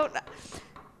pee? I don't know.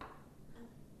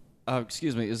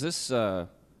 Excuse me, is this the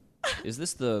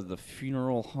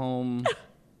funeral home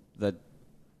that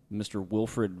Mr.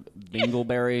 Wilfred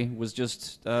Bingleberry was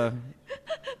just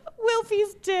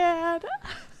Wilfie's dead.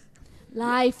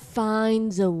 Life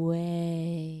finds a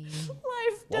way.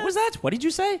 Life What was that? What did you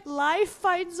say? Life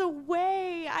finds a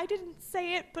way. I didn't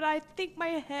say it, but I think my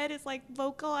head is like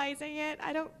vocalizing it.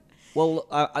 I don't. Well,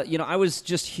 I was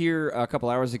just here a couple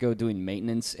hours ago doing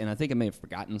maintenance, and I think I may have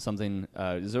forgotten something.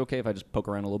 Is it okay if I just poke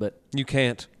around a little bit? You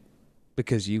can't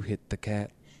because you hit the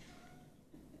cat.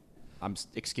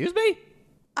 Excuse me?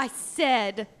 I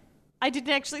said I didn't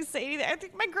actually say anything. I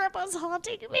think my grandpa's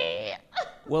haunting me.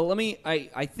 Well,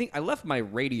 I think I left my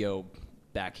radio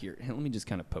back here. Let me just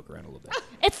kind of poke around a little bit.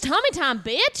 It's Tommy time,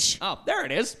 bitch. Oh, there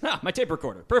it is. My tape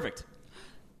recorder. Perfect.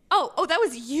 Oh, that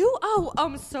was you? Oh,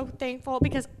 I'm so thankful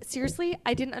because seriously,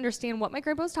 I didn't understand what my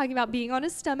grandpa was talking about being on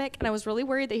his stomach, and I was really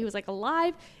worried that he was like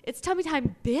alive. It's tummy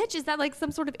time, bitch. Is that like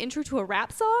some sort of intro to a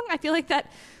rap song? I feel like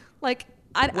that, like,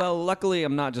 Well, luckily,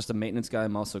 I'm not just a maintenance guy.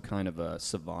 I'm also kind of a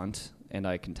savant, and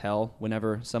I can tell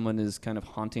whenever someone is kind of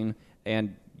haunting.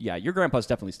 And yeah, your grandpa's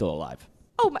definitely still alive.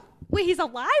 Oh my! Wait, he's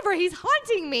alive or he's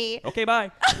haunting me? Okay,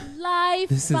 bye. Life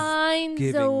This is finds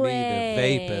giving a me the way.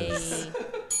 vapors.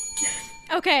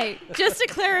 Okay, just to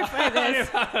clarify this,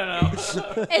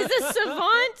 is a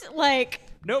savant like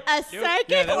Nope. a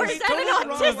psychic or is that an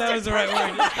autistic? That was the right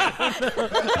word.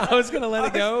 I was gonna let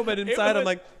it go, but inside I'm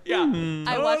like, Yeah.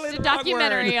 I watched a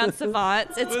documentary on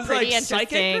savants. It's It was pretty like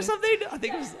psychic or interesting. something? I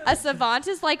think it was. A savant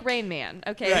is like Rain Man.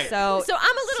 Okay, Right. so So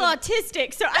I'm a little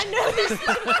autistic, so I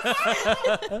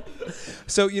know these.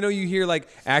 So you hear like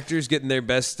actors getting their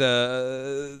best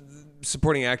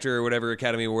supporting actor or whatever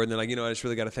Academy Award, and they're like, I just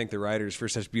really got to thank the writers for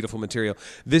such beautiful material.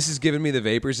 This is giving me the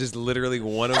vapors is literally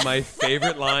one of my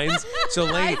favorite lines. So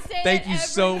Lane, say thank it you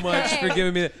so every much day. for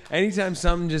giving me that. Anytime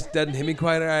something just doesn't hit me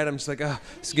quite right, I'm just like,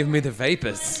 it's giving me the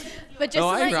vapors. But just to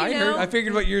let you know, I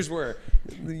figured what yours were.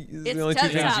 The only two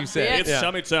tummy things time, you said. bitch. It's Yeah.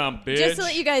 tummy time, bitch. just to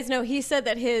let you guys know, he said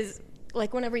that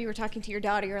like whenever you were talking to your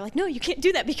daughter, you were like, no, you can't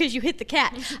do that because you hit the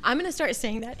cat. I'm gonna start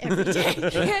saying that every day.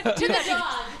 You can't do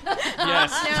that.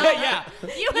 Yes. No. Yeah.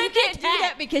 You can't do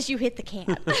that because you hit the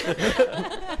cat.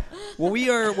 Well,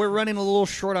 we're running a little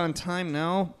short on time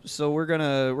now, so we're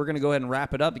gonna go ahead and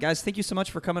wrap it up. Guys, thank you so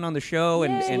much for coming on the show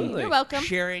and Absolutely. You're welcome.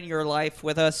 sharing your life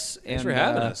with us. Thanks and, for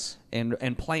having us.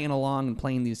 and playing along and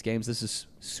playing these games. This is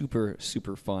super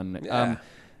fun. Yeah.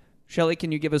 Shelly,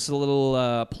 can you give us a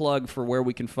little plug for where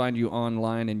we can find you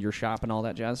online and your shop and all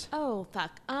that jazz? Oh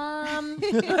fuck.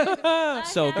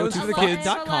 So go to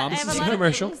thekids.com. This is a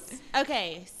commercial.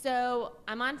 Okay, so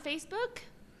I'm on Facebook.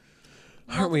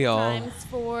 Aren't we all? Times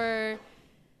for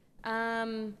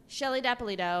Shelly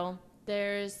Dapolito.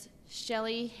 There's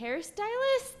Shelly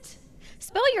Hairstylist.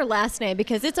 Spell your last name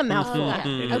because it's a mouthful.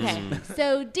 Yeah. Okay.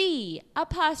 So D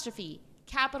apostrophe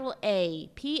capital A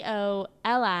Polito.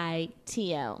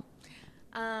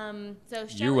 So Shelly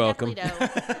You're welcome.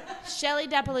 Dapolito. Shelly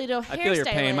Dapolito hairstylist. I feel your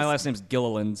pain. My last name's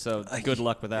Gilliland, so good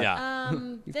luck with that. Yeah.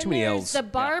 Then too many there's L's. the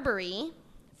Barbary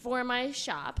for my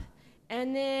shop.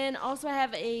 And then also I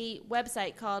have a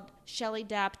website called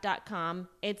shellydap.com.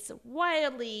 It's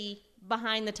wildly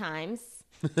behind the times.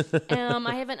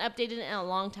 I haven't updated it in a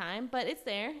long time, but it's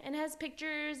there and has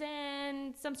pictures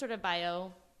and some sort of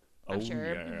bio. I'm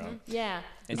sure. yeah. Mhm. Yeah.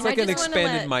 It's I like an just wanna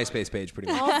expanded MySpace page,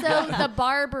 pretty much. Also, the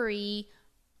Barbary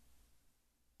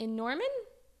in Norman?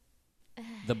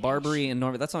 The Barbary in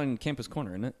Norman. That's on Campus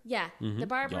Corner, isn't it? Yeah. The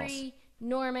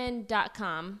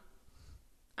BarbaryNorman.com.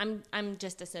 I'm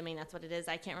just assuming that's what it is.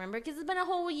 I can't remember because it's been a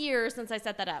whole year since I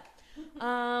set that up.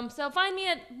 So find me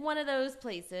at one of those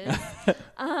places.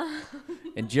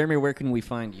 And Jeremy, where can we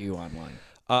find you online?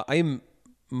 I am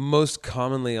most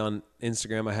commonly on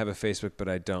Instagram. I have a Facebook, but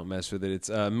I don't mess with it. It's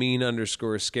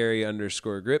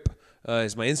mean_scary_grip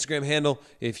is my Instagram handle.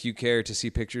 If you care to see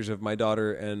pictures of my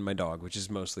daughter and my dog, which is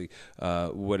mostly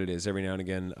what it is every now and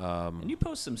again. And you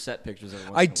post some set pictures every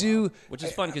once I in a do. while, which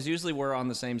is fun because usually we're on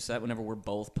the same set whenever we're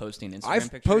both posting Instagram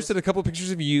I've pictures. posted a couple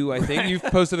pictures of you. I think you've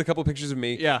posted a couple pictures of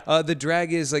me. Yeah. The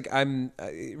drag is like I'm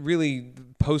really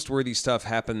post-worthy stuff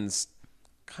happens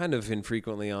kind of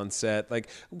infrequently on set, like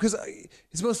because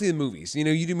it's mostly the movies.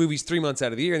 You do movies 3 months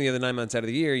out of the year, and the other 9 months out of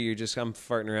the year, I'm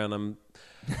farting around. I'm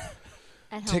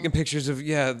At home. taking pictures of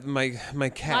my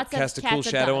cat Lots of cast a cats cool and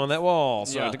shadow dogs. on that wall,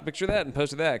 so I Yeah. took a picture of that and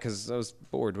posted that because I was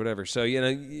bored, whatever. So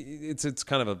it's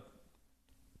kind of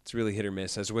it's really hit or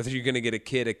miss as to whether you're going to get a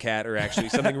kid, a cat, or actually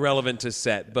something relevant to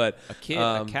set. But a kid,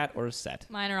 a cat, or a set.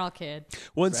 mine are all kid.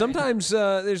 well, and sometimes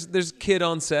there's kid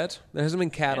on set. There hasn't been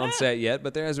cat on set yet,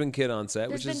 but there has been kid on set,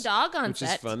 There's which been is dog on which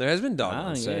set. is fun. There has been dog Ah,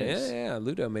 on set. yes. Yeah.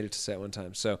 Ludo made it to set one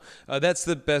time, so that's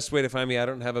the best way to find me. I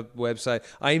don't have a website.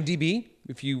 IMDb,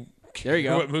 if you There you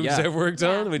care go. what movies Yeah. I've worked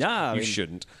on, which Yeah, I you mean-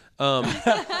 shouldn't.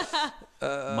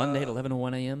 Monday at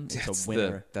 11:01 a.m. It's That's a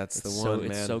winner. That's the It's one, so,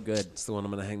 man. It's so good. It's the one I'm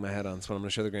going to hang my hat on. It's what I'm going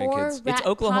to show the Or grandkids. It's Rat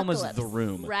Oklahoma's Apocalypse. The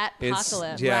Room. Rat It's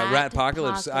apocalypse. yeah, Rat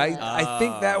Apocalypse. I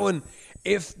think that one,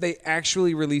 if they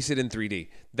actually release it in 3D.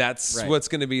 That's Right. what's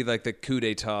going to be like the coup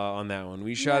d'etat on that one.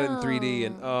 We shot it in 3D,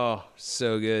 and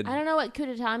so good. I don't know what coup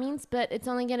d'etat means, but it's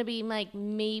only going to be like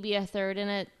maybe a third in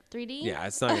a 3D. Yeah,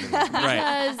 it's not going to be.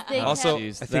 Right. Because they Also, kept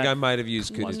Jeez, I think that- I might have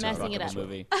used coup was d'etat. messing it up.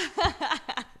 movie.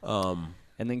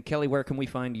 And then Kelly, where can we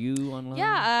find you online?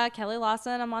 Yeah, Kelly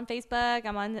Lawson. I'm on Facebook.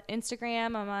 I'm on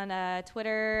Instagram. I'm on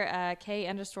Twitter.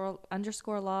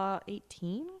 K_law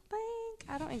 18. I think.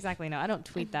 I don't exactly know. I don't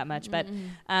tweet that much, but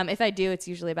if I do, it's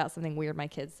usually about something weird my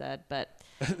kids said. But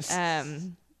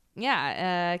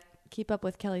keep up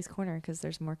with Kelly's Corner because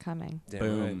there's more coming. Damn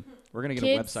Boom. right. We're gonna get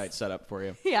Kids- a website set up for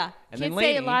you. Yeah, And Kids then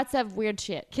say Lainey, lots of weird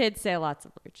shit. kids say lots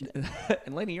of weird shit.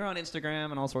 and Lainey, you're on Instagram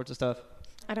and all sorts of stuff.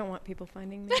 I don't want people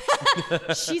finding me.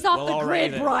 She's off the alrighty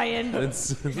grid, then. Brian. And of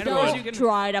course, you can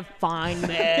Try to find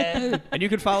me. and you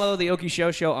can follow the Okie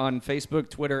Show on Facebook,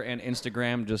 Twitter, and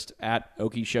Instagram, just at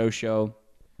Okie Show.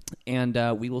 And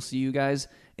we will see you guys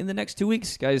in the next 2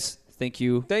 weeks, guys. Thank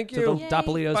you. Thank to you. the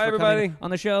Doppolitos Bye, for coming everybody.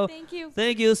 on the show. Thank you.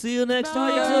 Thank you. See you next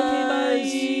time.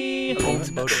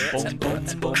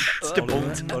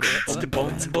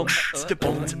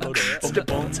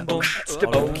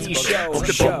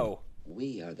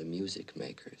 We are the music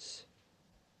makers,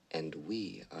 and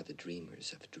we are the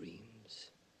dreamers of dreams.